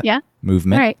start that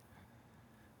movement. All right.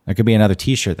 There could be another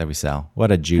T-shirt that we sell.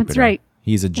 What a Jupiter. That's right.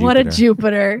 He's a Jupiter. What a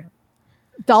Jupiter.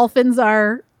 Dolphins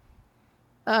are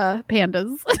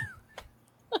pandas.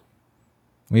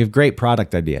 We have great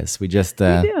product ideas. We just,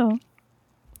 We do.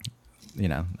 you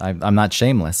know, I'm not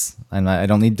shameless. I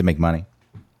don't need to make money.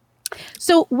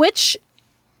 So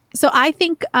I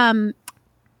think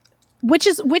which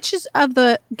is of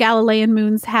the Galilean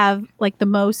moons have like the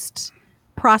most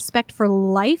prospect for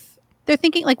life? They're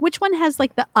thinking like which one has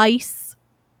like the ice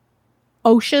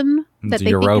ocean that It's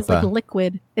they think is Europa. like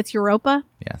liquid? It's Europa?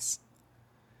 Yes.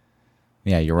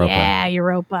 Yeah, Europa. Yeah,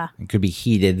 Europa. It could be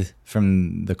heated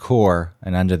from the core,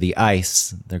 and under the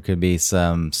ice, there could be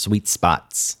some sweet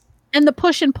spots. And the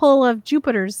push and pull of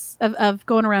Jupiter's of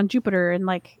going around Jupiter and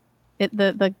like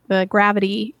the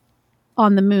gravity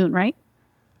on the moon, right?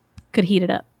 Could heat it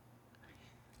up.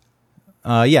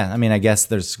 Yeah, I mean, I guess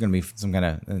there's going to be some kind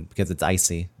of, because it's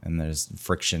icy and there's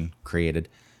friction created.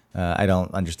 I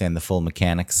don't understand the full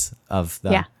mechanics of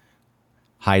the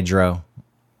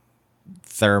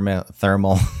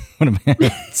thermal. What am I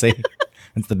going to say?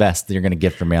 It's the best that you're going to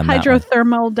get from me on that one.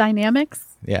 Hydrothermal dynamics.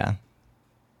 Yeah.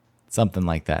 Something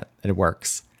like that. It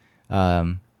works.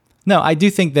 No, I do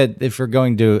think that if we're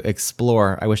going to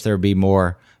explore, I wish there would be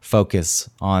more focus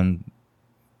on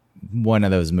one of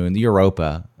those moons,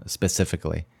 Europa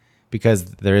specifically, because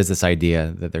there is this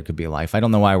idea that there could be life. I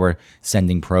don't know why we're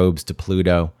sending probes to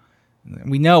Pluto.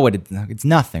 We know it's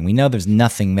nothing. We know there's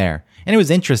nothing there. And it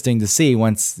was interesting to see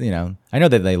once, I know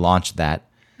that they launched that.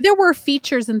 There were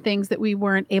features and things that we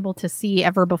weren't able to see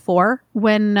ever before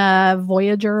when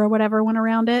Voyager or whatever went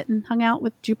around it and hung out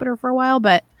with Jupiter for a while.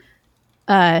 But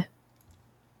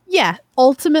yeah,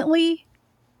 ultimately,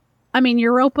 I mean,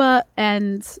 Europa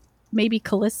and maybe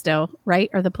Callisto, right,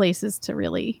 are the places to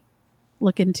really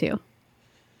look into.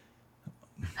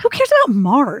 Who cares about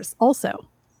Mars also?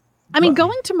 I mean,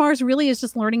 going to Mars really is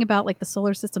just learning about like the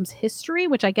solar system's history,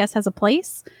 which I guess has a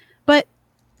place. But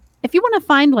if you want to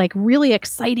find like really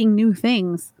exciting new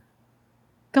things,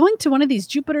 going to one of these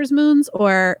Jupiter's moons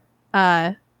or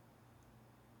I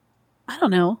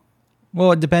don't know.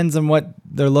 Well, it depends on what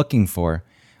they're looking for.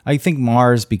 I think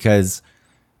Mars, because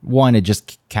one, it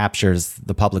just captures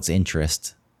the public's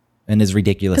interest. And as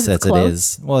ridiculous as it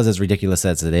is, as ridiculous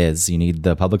as it is, you need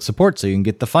the public support so you can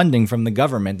get the funding from the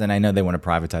government. And I know they want to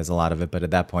privatize a lot of it, but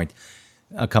at that point,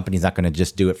 a company's not going to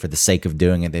just do it for the sake of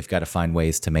doing it. They've got to find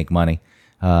ways to make money.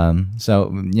 So,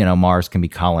 Mars can be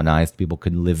colonized. People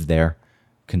could live there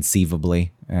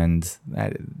conceivably. And,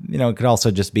 it could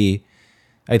also just be,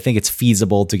 I think it's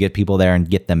feasible to get people there and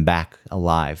get them back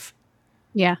alive.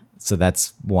 Yeah. So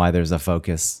that's why there's a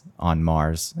focus on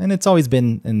Mars. And it's always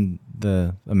been in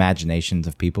the imaginations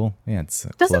of people. Yeah, it's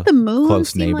Doesn't the moon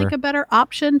seem neighbor. like a better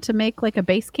option to make like a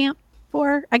base camp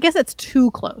for? I guess it's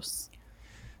too close.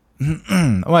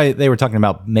 Well, they were talking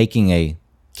about making a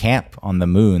camp on the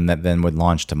moon that then would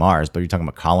launch to Mars, but you're talking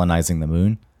about colonizing the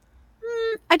moon?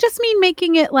 I just mean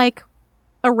making it like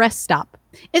a rest stop.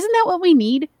 Isn't that what we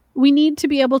need? We need to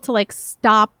be able to like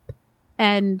stop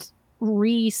and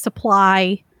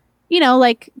resupply,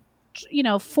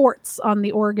 forts on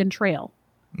the Oregon Trail.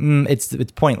 It's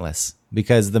pointless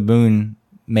because the moon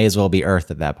may as well be Earth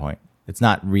at that point. It's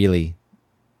not really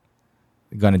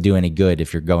going to do any good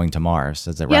if you're going to Mars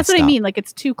as a rest That's what stop. I mean. Like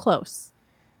it's too close.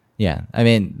 Yeah. I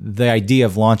mean, the idea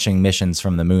of launching missions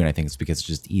from the moon, I think, is because it's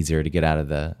just easier to get out of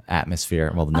the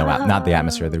atmosphere. Well, no, not the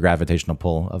atmosphere, the gravitational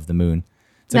pull of the moon.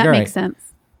 It's That like, makes sense.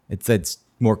 It's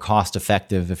more cost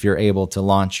effective if you're able to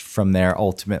launch from there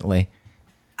ultimately.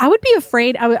 I would be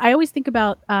afraid. I always think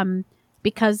about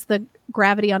because the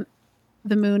gravity on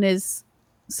the moon is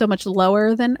so much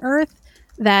lower than Earth,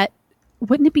 that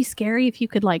wouldn't it be scary if you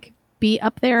could like be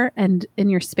up there and in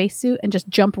your spacesuit and just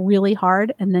jump really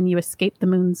hard and then you escape the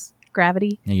moon's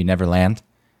gravity? And you never land.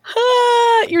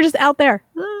 You're just out there.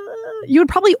 You would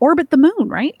probably orbit the moon,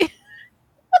 right?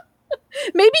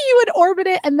 Maybe you would orbit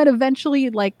it and then eventually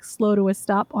like slow to a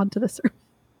stop onto the surface.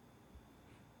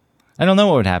 I don't know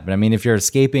what would happen. I mean, if you're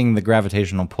escaping the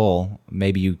gravitational pull,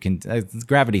 maybe you can.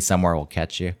 Gravity somewhere will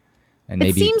catch you, and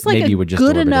maybe it seems like maybe you a would just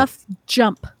good orbit enough it.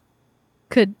 jump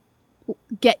could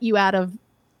get you out of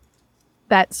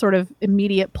that sort of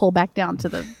immediate pull back down to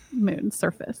the moon's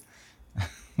surface.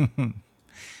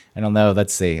 I don't know.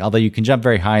 Let's see. Although you can jump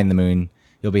very high in the moon,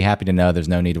 you'll be happy to know there's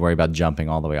no need to worry about jumping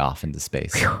all the way off into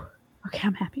space. Okay,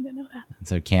 I'm happy to know that.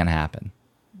 So it can't happen.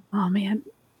 Oh man.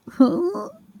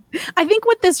 I think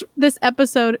what this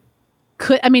episode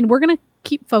could, I mean, we're going to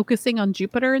keep focusing on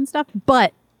Jupiter and stuff,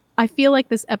 but I feel like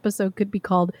this episode could be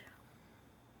called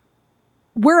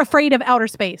We're Afraid of Outer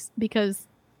Space, because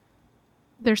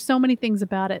there's so many things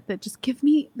about it that just give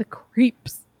me the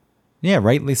creeps. Yeah,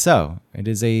 rightly so. It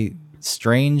is a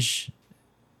strange,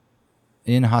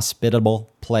 inhospitable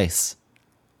place.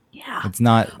 Yeah. It's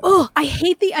not. Oh, I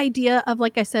hate the idea of,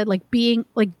 like I said, like being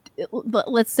like,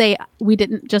 let's say we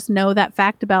didn't just know that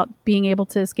fact about being able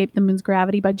to escape the moon's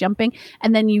gravity by jumping,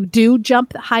 and then you do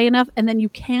jump high enough and then you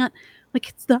can't, like,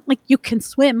 it's not like you can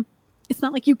swim. It's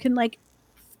not like you can like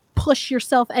push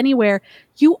yourself anywhere.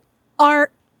 You are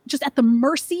just at the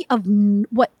mercy of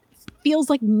what feels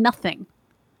like nothing.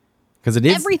 Because it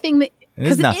is everything that,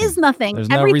 because it is nothing. There's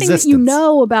no everything resistance. that you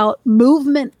know about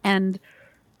movement and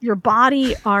your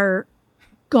body are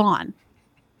gone.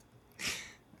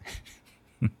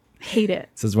 Hate it.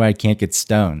 This is why I can't get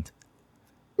stoned.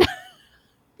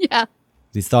 Yeah.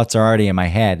 These thoughts are already in my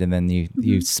head, and then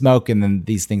you smoke, and then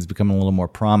these things become a little more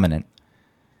prominent.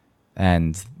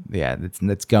 And yeah,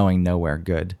 it's going nowhere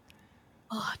good.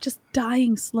 Oh, just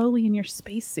dying slowly in your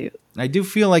spacesuit. I do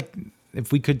feel like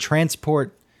if we could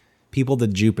transport people to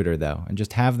Jupiter, though, and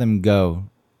just have them go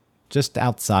just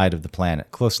outside of the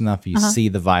planet, close enough you see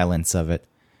the violence of it,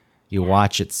 you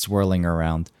watch it swirling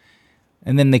around,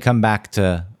 and then they come back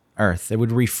to Earth, it would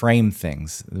reframe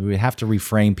things. We would have to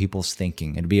reframe people's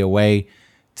thinking. It'd be a way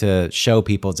to show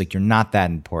people it's like, you're not that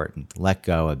important. Let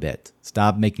go a bit.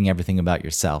 Stop making everything about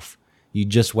yourself. You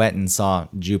just went and saw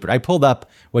Jupiter. I pulled up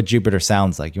what Jupiter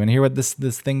sounds like. You want to hear what this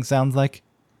thing sounds like?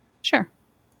 Sure.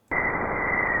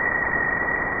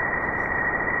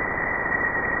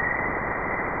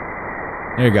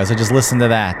 There you go. So just listen to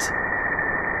that.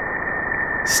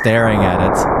 Staring at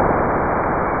it.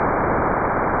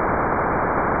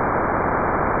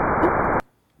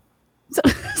 So,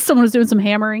 someone was doing some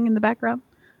hammering in the background.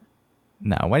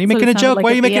 No, why are you making a joke? Like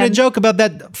why are you making a end. joke about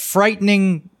that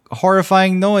frightening,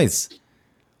 horrifying noise?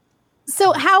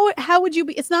 So how would you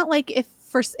be? It's not like if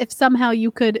somehow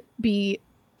you could be,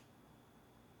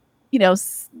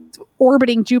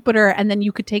 orbiting Jupiter and then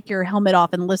you could take your helmet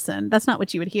off and listen. That's not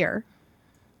what you would hear.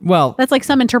 Well, That's like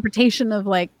some interpretation of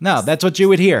like. no, that's what you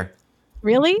would hear.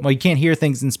 Really? Well, you can't hear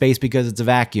things in space because it's a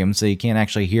vacuum, so you can't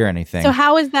actually hear anything. So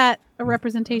how is that a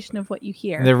representation of what you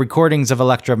hear? They're recordings of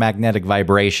electromagnetic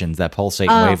vibrations that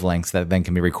pulsate Oh. wavelengths that then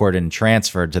can be recorded and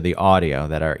transferred to the audio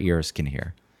that our ears can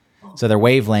hear. So they're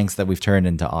wavelengths that we've turned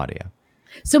into audio.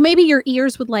 So maybe your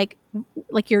ears would like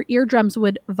your eardrums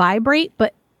would vibrate,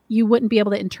 but you wouldn't be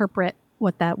able to interpret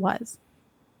what that was.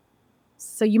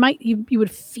 So you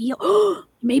would feel,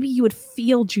 maybe you would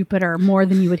feel Jupiter more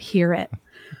than you would hear it.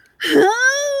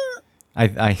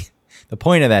 The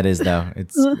point of that is, though,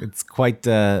 it's quite.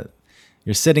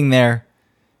 You're sitting there.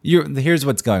 Here's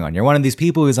what's going on. You're one of these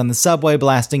people who's on the subway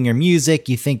blasting your music.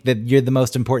 You think that you're the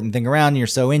most important thing around. You're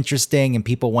so interesting, and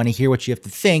people want to hear what you have to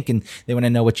think, and they want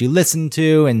to know what you listen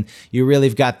to, and you really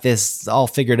have got this all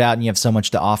figured out, and you have so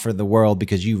much to offer the world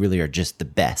because you really are just the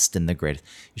best and the greatest.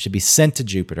 You should be sent to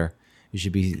Jupiter.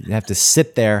 You have to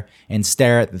sit there and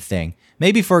stare at the thing.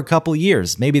 Maybe for a couple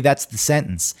years. Maybe that's the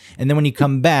sentence. And then when you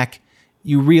come back,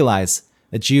 you realize,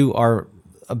 that you are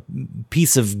a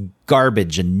piece of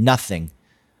garbage and nothing,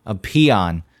 a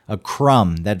peon, a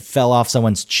crumb that fell off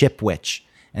someone's chipwich.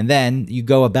 And then you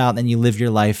go about and you live your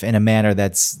life in a manner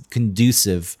that's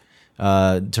conducive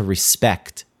to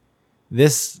respect.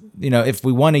 This, if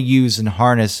we want to use and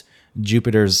harness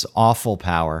Jupiter's awful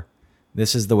power,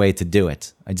 this is the way to do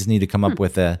it. I just need to come up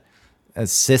with a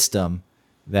system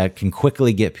that can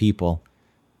quickly get people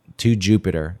to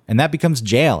Jupiter. And that becomes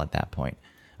jail at that point.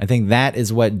 I think that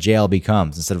is what jail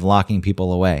becomes. Instead of locking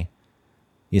people away,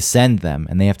 you send them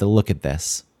and they have to look at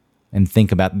this and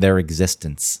think about their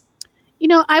existence.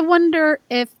 I wonder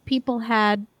if people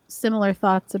had similar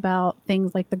thoughts about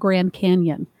things like the Grand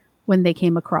Canyon when they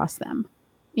came across them,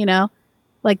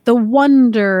 like the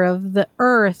wonder of the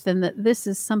earth and that this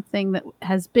is something that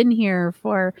has been here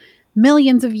for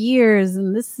millions of years.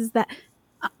 And this is that.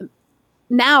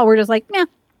 Now we're just like, yeah,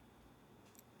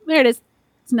 there it is.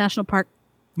 It's a national park.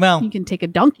 Well, you can take a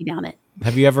donkey down it.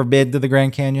 Have you ever been to the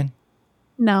Grand Canyon?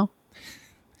 No.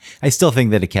 I still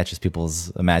think that it catches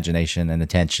people's imagination and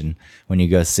attention when you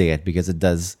go see it because it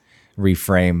does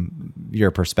reframe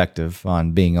your perspective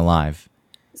on being alive.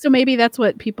 So maybe that's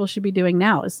what people should be doing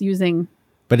now is using...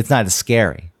 But it's not as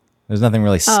scary. There's nothing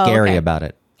really scary about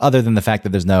it other than the fact that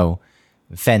there's no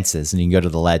fences and you can go to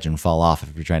the ledge and fall off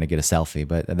if you're trying to get a selfie.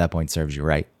 But at that point, serves you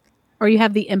right. Or you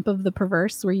have the imp of the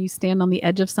perverse where you stand on the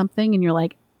edge of something and you're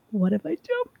like, what if I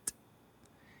jumped?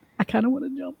 I kind of want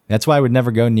to jump. That's why I would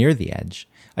never go near the edge.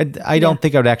 I don't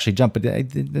think I would actually jump, but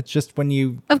it's just when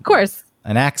you... Of course.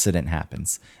 An accident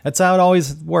happens. That's how it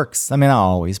always works. I mean, not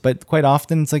always, but quite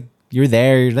often it's like you're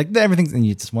there, you're like everything's, and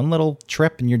you just one little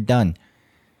trip and you're done.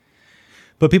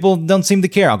 But people don't seem to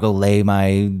care. I'll go lay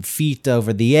my feet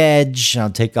over the edge. I'll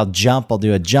jump. I'll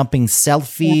do a jumping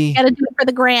selfie. Yeah, gotta do it for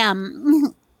the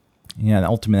gram. Yeah,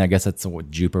 ultimately, I guess that's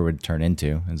what Jupiter would turn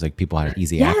into. It's like people had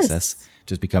easy access,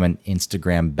 just become an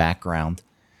Instagram background.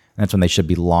 And that's when they should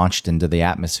be launched into the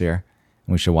atmosphere.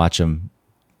 And we should watch them.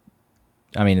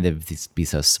 I mean, they'd be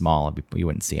so small, you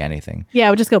wouldn't see anything. Yeah, it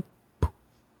would just go.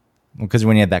 Because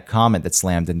when you had that comet that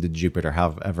slammed into Jupiter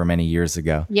however many years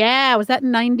ago. Yeah, was that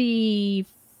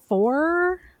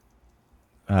 94?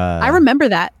 I remember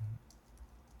that.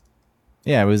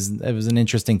 Yeah, it was an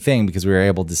interesting thing because we were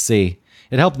able to see.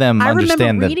 It helped them understand. I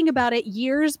remember reading about it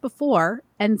years before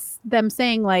and them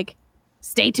saying like,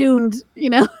 "Stay tuned."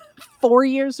 4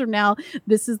 years from now,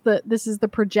 this is the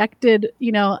projected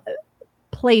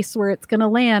place where it's going to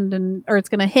land or it's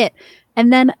going to hit,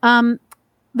 and then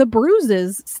the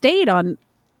bruises stayed on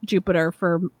Jupiter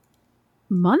for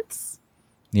months.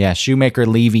 Yeah,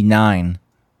 Shoemaker-Levy 9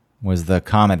 was the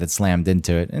comet that slammed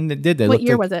into it, and it did. What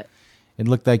year was it? It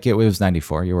looked like it was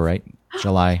 94. You were right,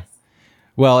 July.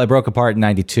 Well, it broke apart in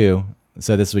 92.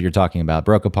 So this is what you're talking about.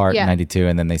 Broke apart in 92.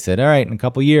 And then they said, all right, in a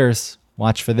couple years,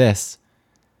 watch for this.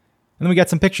 And then we got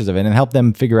some pictures of it and helped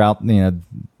them figure out,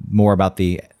 more about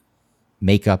the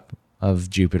makeup of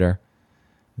Jupiter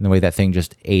and the way that thing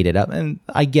just ate it up. And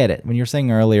I get it. When you're saying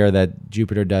earlier that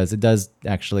Jupiter it does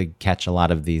actually catch a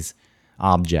lot of these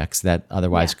objects that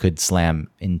otherwise could slam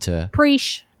into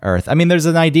Earth. I mean, there's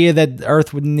an idea that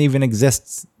Earth wouldn't even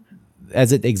exist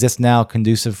as it exists now,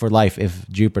 conducive for life, if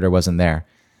Jupiter wasn't there.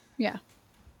 Yeah.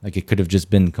 Like it could have just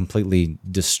been completely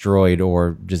destroyed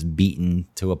or just beaten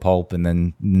to a pulp and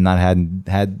then not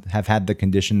have had the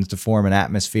conditions to form an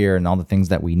atmosphere and all the things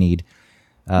that we need.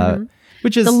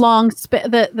 Which is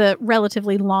the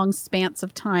relatively long spans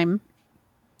of time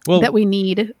that we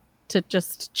need to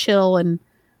just chill and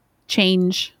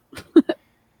change.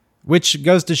 Which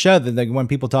goes to show that when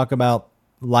people talk about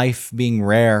life being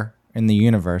rare in the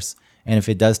universe, and if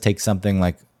it does take something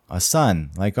like a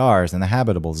sun, like ours, in the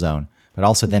habitable zone, but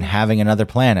also then having another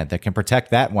planet that can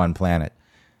protect that one planet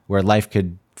where life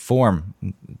could form,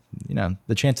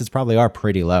 the chances probably are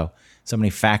pretty low. So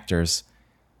many factors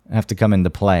have to come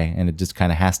into play, and it just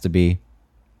kind of has to be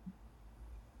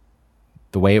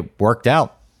the way it worked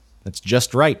out. That's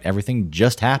just right. Everything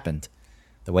just happened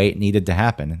the way it needed to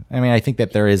happen. I mean, I think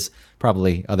that there is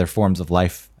probably other forms of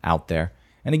life out there.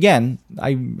 And again,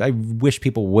 I wish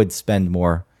people would spend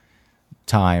more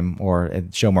time or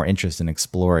show more interest in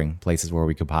exploring places where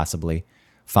we could possibly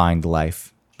find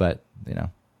life. But,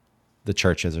 the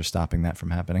churches are stopping that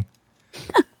from happening.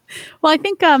 Well, I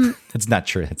think... It's not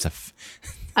true.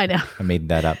 I know. I made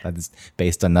that up. It's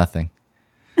based on nothing.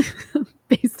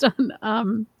 Based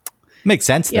on... Makes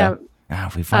sense, though.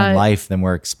 If we find life, then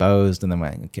we're exposed. And then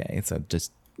okay, so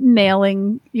just...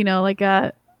 Nailing, like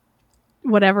a...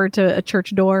 whatever to a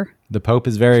church door. The Pope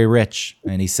is very rich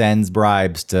and he sends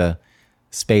bribes to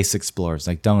space explorers.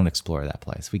 Like, don't explore that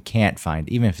place. We can't find,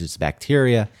 even if it's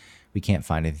bacteria, we can't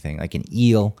find anything like an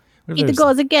eel. What if It there's,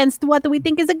 goes against what we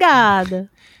think is a god.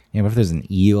 yeah, what if there's an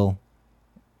eel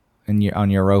on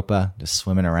Europa just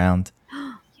swimming around?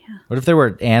 Yeah. What if there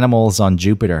were animals on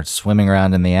Jupiter swimming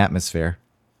around in the atmosphere?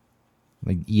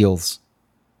 Like eels.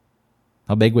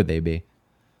 How big would they be?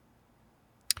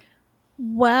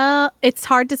 Well, it's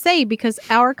hard to say because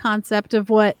our concept of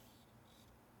what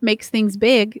makes things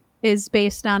big is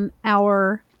based on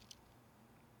our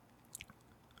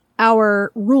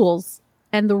rules,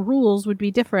 and the rules would be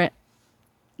different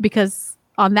because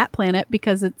on that planet,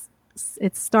 because it's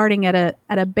starting at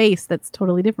a base that's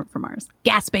totally different from ours.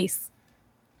 Gas base.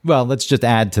 Well, let's just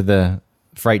add to the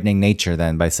frightening nature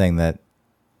then by saying that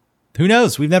who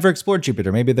knows? We've never explored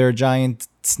Jupiter. Maybe there are giant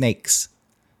snakes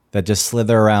that just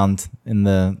slither around in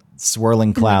the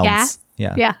swirling clouds. Gas?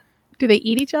 Yeah. Yeah. Do they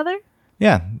eat each other?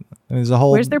 Yeah. There's a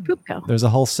whole Where's their poop go? There's a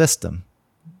whole system.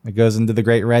 It goes into the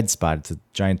Great Red Spot. It's a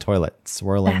giant toilet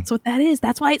swirling. That's what that is.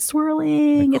 That's why it's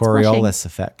swirling. The It's flushing. Coriolis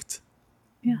effect.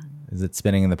 Yeah. Is it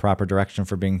spinning in the proper direction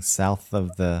for being south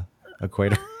of the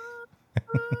equator?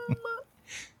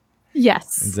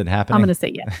 Yes. Is it happening? I'm going to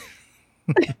say yes.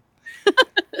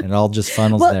 It all just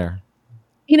funnels Well, there.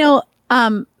 You know,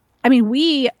 I mean,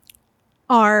 we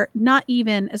are not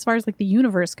even, as far as like the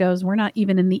universe goes, we're not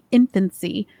even in the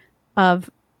infancy of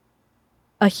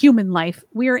a human life.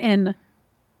 We're in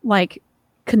like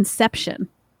conception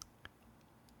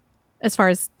as far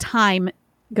as time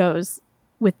goes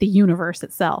with the universe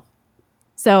itself.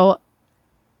 So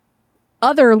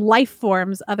other life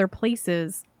forms, other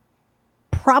places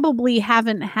probably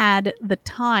haven't had the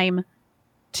time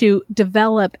to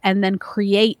develop and then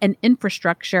create an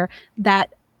infrastructure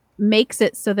that makes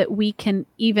it so that we can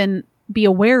even be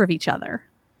aware of each other.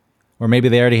 Or maybe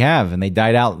they already have and they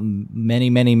died out many,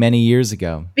 many, many years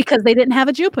ago. Because they didn't have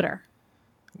a Jupiter.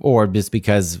 Or just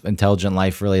because intelligent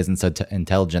life really isn't so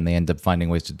intelligent, they end up finding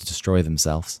ways to destroy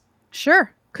themselves.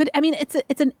 Sure.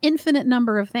 It's an infinite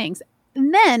number of things.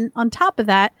 And then on top of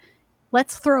that,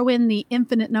 let's throw in the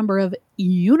infinite number of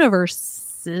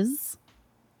universes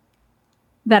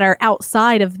that are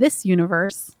outside of this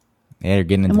universe. Yeah, you're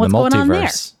getting into the what's going on there?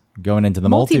 multiverse. Going into the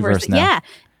multiverse now. Yeah.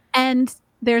 And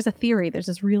there's a theory. There's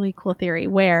this really cool theory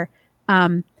where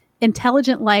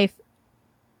intelligent life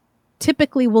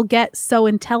typically will get so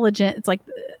intelligent, it's like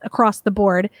across the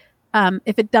board.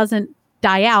 If it doesn't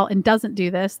die out and doesn't do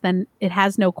this, then it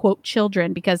has no, quote,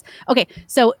 children. Because, okay,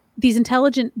 so these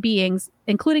intelligent beings,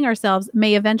 including ourselves,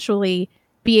 may eventually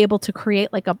be able to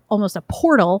create like almost a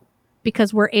portal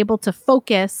because we're able to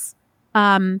focus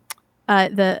remember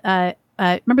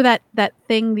that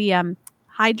thing, the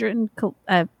hydrogen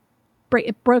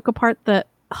it broke apart the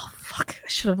I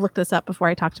should have looked this up before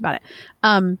I talked about it.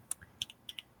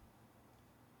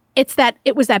 It's that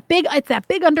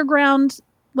big underground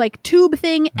like tube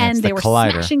thing, and they were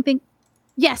collider. smashing things.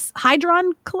 Yes,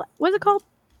 Hydron. What's it called?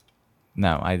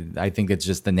 No, I think it's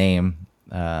just the name.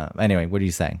 Anyway, what are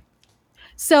you saying?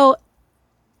 So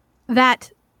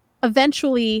that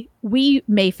eventually we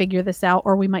may figure this out,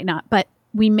 or we might not, but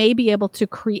we may be able to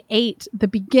create the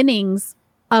beginnings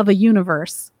of a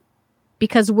universe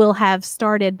because we'll have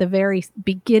started the very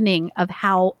beginning of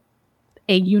how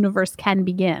a universe can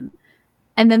begin.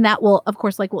 And then that will, of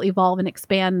course, will evolve and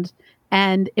expand.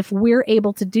 And if we're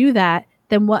able to do that,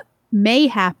 then what may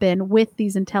happen with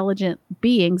these intelligent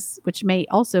beings, which may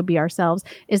also be ourselves,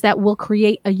 is that we'll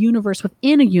create a universe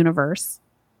within a universe.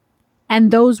 And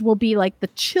those will be like the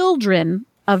children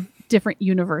of different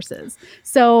universes.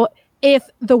 So if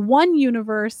the one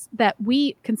universe that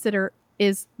we consider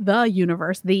is the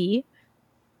universe,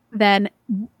 then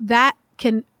that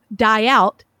can die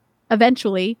out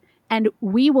eventually, and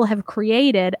we will have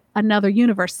created another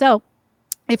universe. So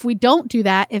if we don't do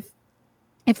that,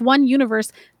 if one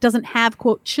universe doesn't have,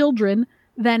 quote, children,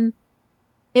 then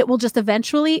it will just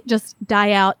eventually just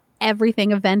die out.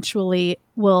 Everything eventually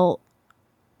will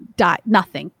die.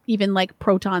 Nothing, even like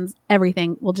protons,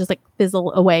 everything will just like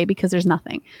fizzle away because there's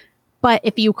nothing. But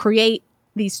if you create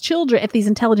these children, if these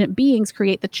intelligent beings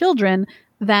create the children,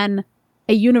 then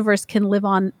a universe can live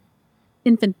on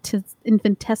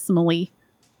infinitesimally.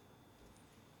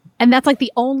 And that's like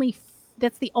the only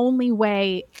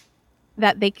way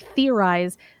that they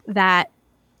theorize that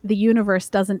the universe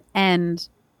doesn't end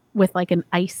with like an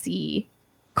icy,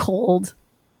 cold,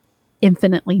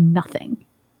 infinitely nothing.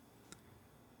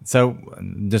 So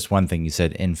just one thing, you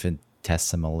said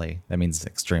infinitesimally. That means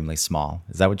extremely small.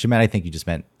 Is that what you meant? I think you just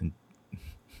meant...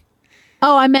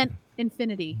 Oh, I meant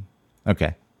infinity.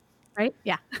 Okay. Right?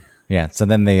 Yeah. Yeah. So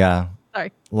then the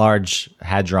Sorry. Large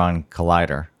Hadron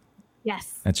Collider.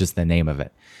 Yes. That's just the name of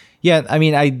it. Yeah. I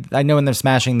mean, I know when they're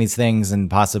smashing these things and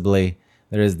possibly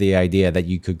There is the idea that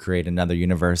you could create another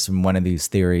universe from one of these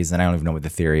theories, and I don't even know what the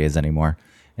theory is anymore.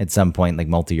 At some point, like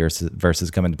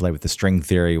multiverses come into play with the string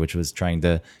theory, which was trying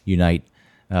to unite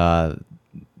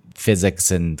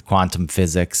physics and quantum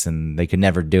physics, and they could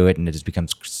never do it, and it just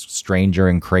becomes stranger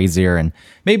and crazier. And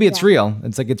maybe it's real.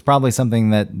 It's like it's probably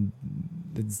something that,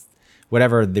 it's,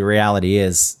 whatever the reality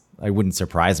is, it wouldn't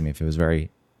surprise me if it was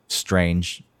very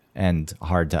strange and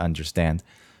hard to understand.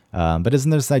 But isn't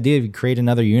there this idea if you create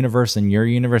another universe in your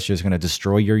universe, you're just going to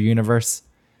destroy your universe?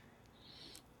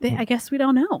 I guess we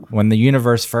don't know. When the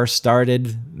universe first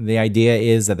started, the idea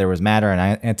is that there was matter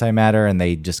and antimatter, and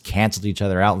they just canceled each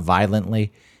other out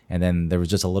violently. And then there was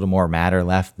just a little more matter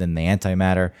left than the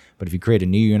antimatter. But if you create a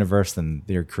new universe, then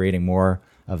you're creating more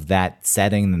of that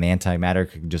setting, then the antimatter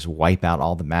could just wipe out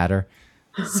all the matter.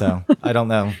 So I don't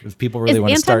know if people really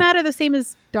want to start. Is antimatter the same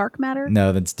as dark matter?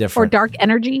 No, that's different. Or dark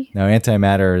energy? No,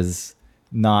 antimatter is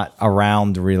not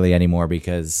around really anymore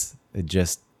because it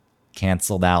just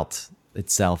canceled out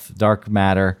itself. Dark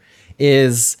matter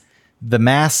is the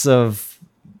mass of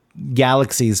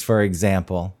galaxies, for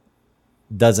example,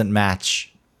 doesn't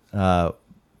match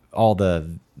all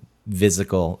the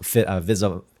visible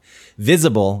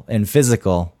and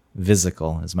physical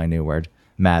is my new word,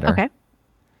 matter. Okay.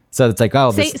 So it's like,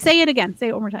 say it again. Say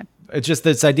it one more time. It's just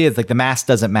this idea. It's like the mass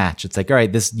doesn't match. It's like, all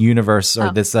right, this universe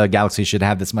or this galaxy should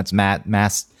have this much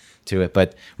mass to it,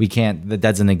 but we can't. That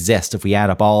doesn't exist. If we add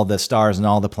up all the stars and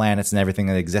all the planets and everything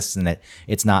that exists in it,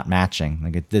 it's not matching.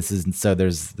 Like this is so.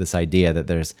 There's this idea that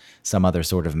there's some other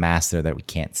sort of mass there that we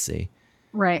can't see.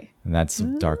 Right. And that's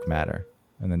dark matter.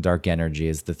 And then dark energy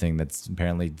is the thing that's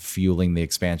apparently fueling the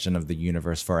expansion of the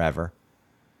universe forever.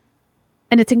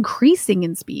 And it's increasing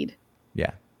in speed.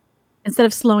 Yeah. Instead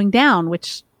of slowing down,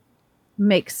 which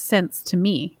makes sense to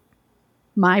me,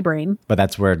 my brain. But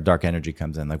that's where dark energy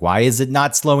comes in. Like, why is it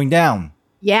not slowing down?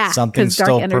 Yeah, something's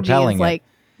still propelling it. Like,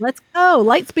 let's go,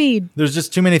 light speed. There's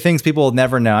just too many things people will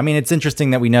never know. I mean, it's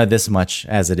interesting that we know this much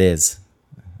as it is.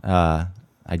 I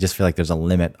just feel like there's a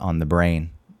limit on the brain.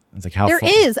 It's like how there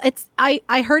is. It's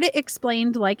I heard it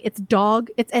explained like it's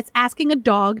asking a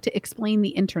dog to explain the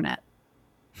internet.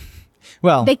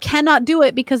 Well, they cannot do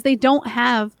it because they don't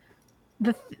have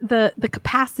the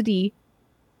capacity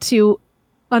to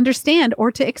understand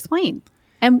or to explain,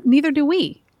 and neither do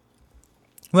we.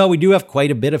 Well, we do have quite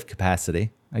a bit of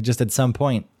capacity. I just at some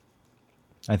point,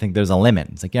 I think there's a limit.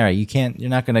 It's like, all right, you're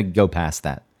not going to go past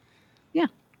that. Yeah,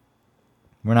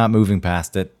 we're not moving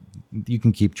past it. You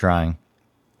can keep trying.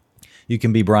 You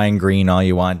can be Brian Greene all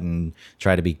you want and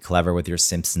try to be clever with your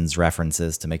Simpsons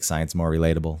references to make science more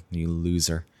relatable. You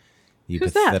loser. You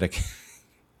Who's pathetic.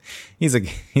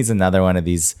 That? He's another one of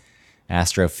these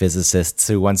astrophysicists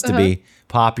who wants to be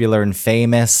popular and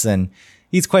famous, and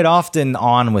he's quite often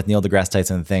on with Neil deGrasse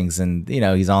Tyson and things, and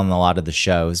he's on a lot of the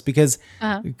shows because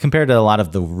compared to a lot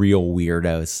of the real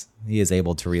weirdos, he is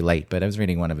able to relate. But I was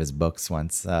reading one of his books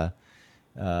once.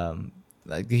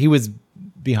 He was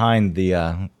behind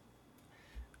the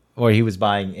or he was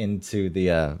buying into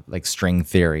the like string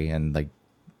theory and like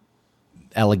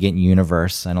Elegant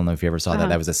Universe. I don't know if you ever saw that.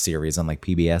 That was a series on like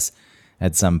PBS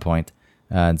at some point.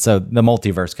 And so the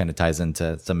multiverse kind of ties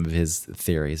into some of his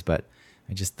theories, but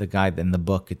the guy in the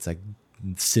book, it's like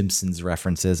Simpsons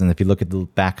references. And if you look at the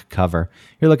back cover,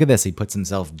 here, look at this. He puts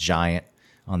himself giant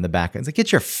on the back. It's like,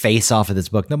 get your face off of this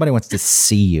book. Nobody wants to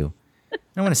see you. I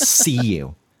don't want to see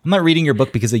you. I'm not reading your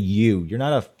book because of you. You're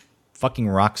not a fucking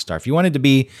rock star. If you wanted to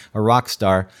be a rock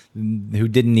star who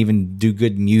didn't even do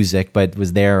good music but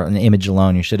was there on the image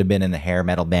alone, you should have been in a hair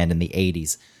metal band in the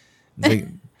 80s. Like,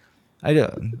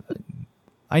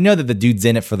 I know that the dude's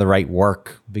in it for the right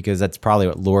work because that's probably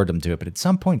what lured him to it. But at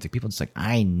some point, people just like,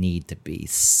 I need to be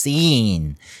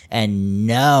seen and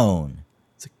known.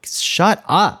 It's like, shut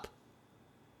up.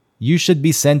 You should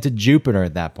be sent to Jupiter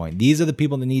at that point. These are the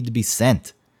people that need to be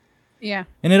sent. Yeah.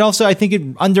 And it also, I think it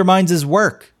undermines his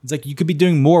work. It's like you could be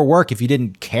doing more work if you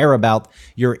didn't care about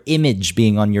your image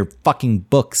being on your fucking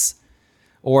books.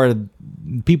 Or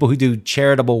people who do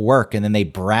charitable work and then they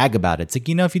brag about it. It's like,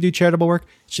 if you do charitable work,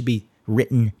 it should be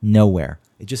written nowhere.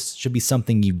 It just should be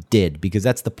something you did because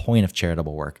that's the point of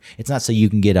charitable work. It's not so you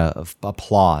can get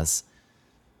applause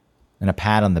and a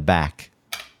pat on the back.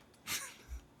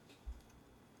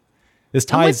 This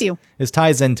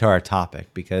ties into our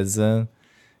topic because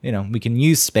we can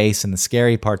use space and the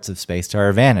scary parts of space to our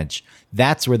advantage.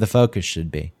 That's where the focus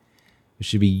should be. We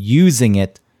should be using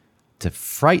it to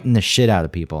frighten the shit out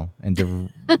of people and to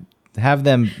have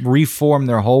them reform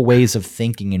their whole ways of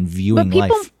thinking and viewing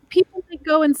life. People might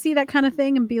go and see that kind of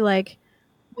thing and be like,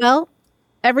 well,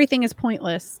 everything is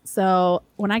pointless. So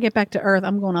when I get back to Earth,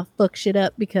 I'm going to fuck shit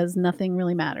up because nothing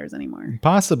really matters anymore.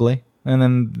 Possibly. And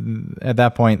then at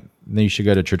that point, then you should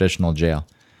go to traditional jail.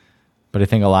 But I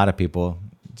think a lot of people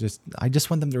I just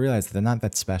want them to realize that they're not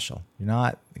that special. You're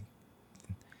not.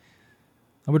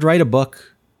 I would write a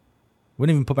book.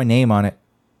 Wouldn't even put my name on it.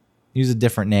 Use a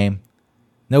different name.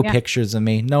 No pictures of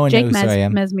me. No one knows who I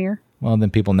am. Mesmer. Well,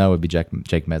 then people know it would be Jake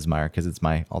Mesmeyer because it's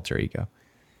my alter ego.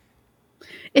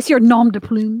 It's your nom de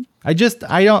plume. I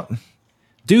don't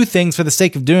do things for the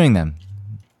sake of doing them,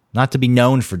 not to be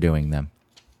known for doing them.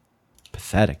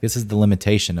 Pathetic. This is the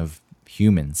limitation of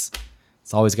humans.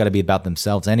 It's always got to be about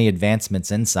themselves. Any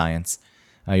advancements in science,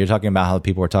 you're talking about how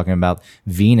people were talking about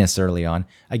Venus early on.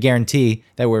 I guarantee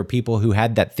there were people who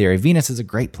had that theory. Venus is a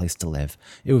great place to live.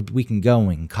 We can go and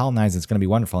we can colonize. It's going to be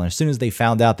wonderful. And as soon as they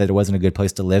found out that it wasn't a good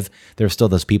place to live, there were still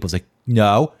those people like,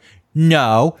 no,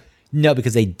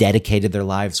 because they dedicated their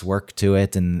life's work to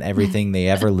it, and everything they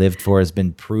ever lived for has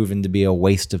been proven to be a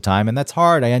waste of time. And that's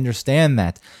hard. I understand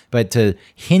that. But to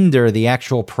hinder the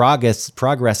actual progress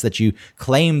that you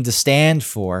claim to stand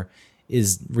for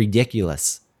is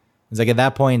ridiculous. It's like at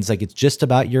that point, it's just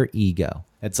about your ego.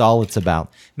 That's all it's about.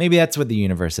 Maybe that's what the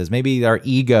universe is. Maybe our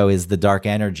ego is the dark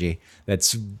energy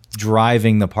that's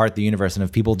driving the part of the universe. And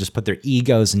if people just put their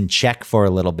egos in check for a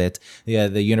little bit,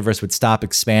 the universe would stop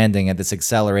expanding at this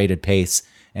accelerated pace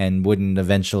and wouldn't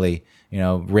eventually,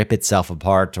 rip itself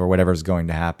apart or whatever's going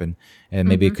to happen. And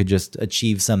maybe it could just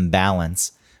achieve some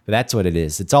balance. But that's what it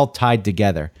is. It's all tied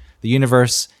together. The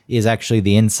universe is actually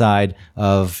the inside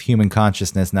of human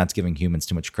consciousness, and that's giving humans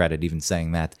too much credit, even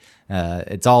saying that.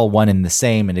 It's all one and the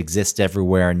same. It exists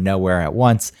everywhere and nowhere at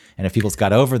once. And if people's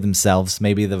got over themselves,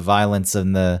 maybe the violence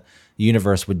in the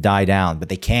universe would die down. But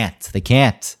they can't. They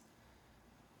can't.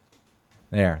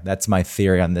 There. That's my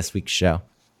theory on this week's show.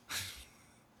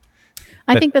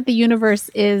 I think that the universe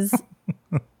is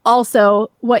also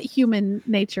what human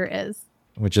nature is.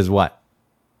 Which is what?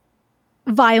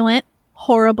 Violent.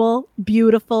 Horrible,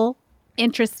 beautiful,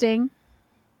 interesting,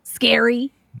 scary.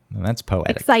 Well, that's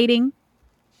poetic. Exciting.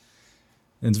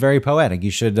 It's very poetic. You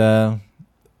should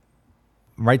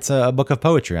write a book of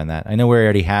poetry on that. I know we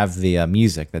already have the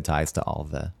music that ties to all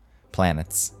the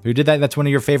planets. Who did that? That's one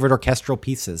of your favorite orchestral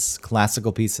pieces,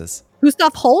 classical pieces.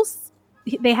 Gustav Holst.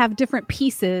 They have different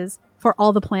pieces for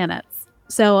all the planets.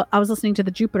 So I was listening to the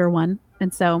Jupiter one,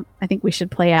 and so I think we should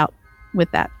play out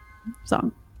with that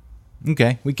song.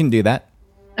 Okay, we can do that.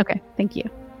 Okay, thank you.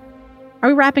 Are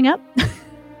we wrapping up?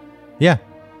 Yeah.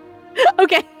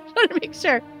 Okay, I want to make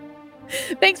sure.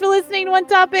 Thanks for listening to One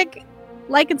Topic.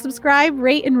 Like and subscribe,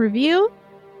 rate and review.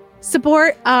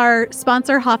 Support our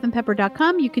sponsor,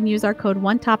 hoffandpepper.com. You can use our code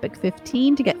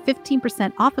OneTopic15 to get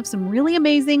 15% off of some really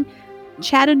amazing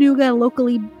Chattanooga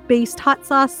locally based hot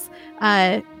sauce.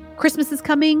 Christmas is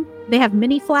coming. They have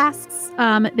mini flasks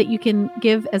that you can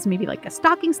give as maybe like a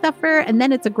stocking stuffer. And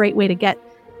then it's a great way to get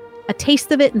a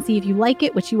taste of it and see if you like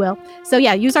it, which you will. So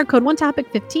yeah, use our code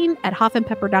OneTopic15 at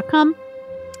hoffandpepper.com.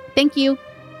 Thank you.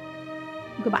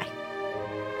 Goodbye.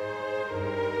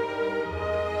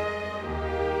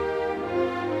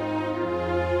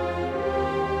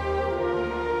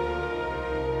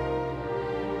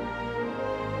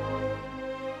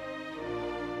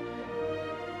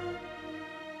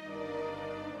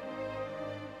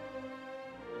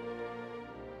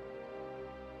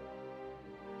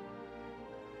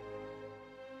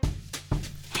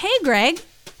 Hey, Greg.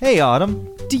 Hey,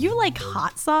 Autumn. Do you like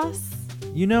hot sauce?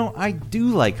 I do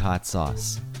like hot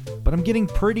sauce, but I'm getting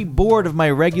pretty bored of my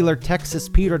regular Texas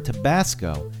Pete or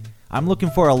Tabasco. I'm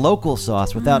looking for a local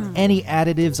sauce without any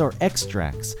additives or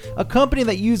extracts. A company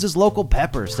that uses local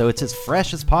peppers so it's as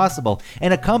fresh as possible,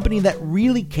 and a company that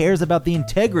really cares about the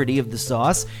integrity of the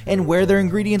sauce and where their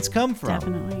ingredients come from.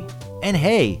 Definitely. And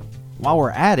hey, while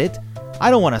we're at it, I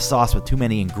don't want a sauce with too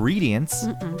many ingredients.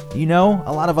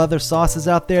 A lot of other sauces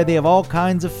out there, they have all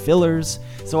kinds of fillers.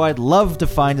 So I'd love to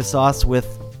find a sauce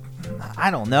with,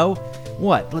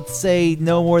 let's say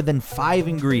no more than 5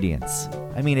 ingredients.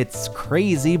 I mean, it's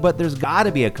crazy, but there's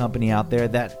gotta be a company out there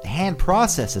that hand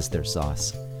processes their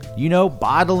sauce.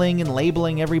 Bottling and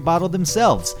labeling every bottle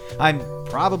themselves. I'm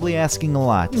probably asking a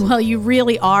lot. Well, you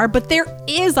really are, but there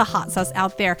is a hot sauce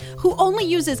out there who only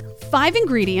uses 5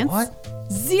 ingredients. What?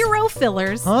 0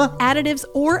 fillers, additives,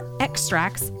 or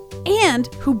extracts, and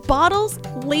who bottles,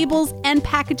 labels, and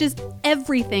packages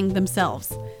everything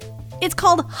themselves. It's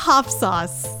called Hoff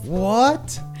Sauce.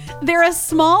 What? They're a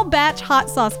small batch hot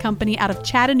sauce company out of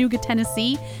Chattanooga,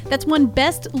 Tennessee that's won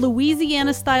Best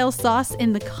Louisiana-style sauce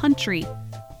in the country.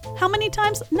 How many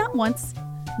times? Not once,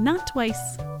 not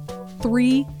twice,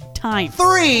 3 times.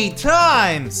 3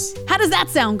 times! How does that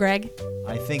sound, Greg?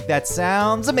 I think that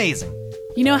sounds amazing.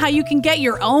 You know how you can get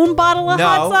your own bottle of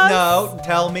hot sauce? No,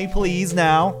 tell me please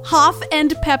now.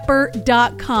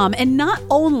 HoffandPepper.com. And not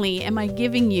only am I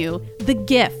giving you the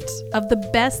gift of the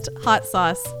best hot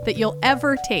sauce that you'll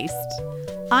ever taste,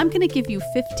 I'm going to give you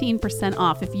 15%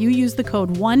 off if you use the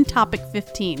code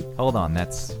ONETOPIC15. Hold on,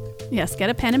 that's... Yes, get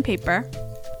a pen and paper.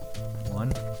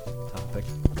 One Topic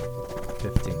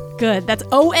 15. Good. That's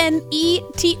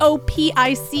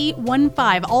ONETOPIC 15,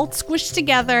 all squished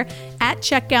together at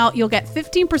checkout. You'll get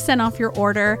 15% off your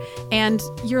order and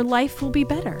your life will be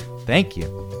better. Thank you.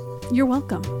 You're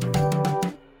welcome.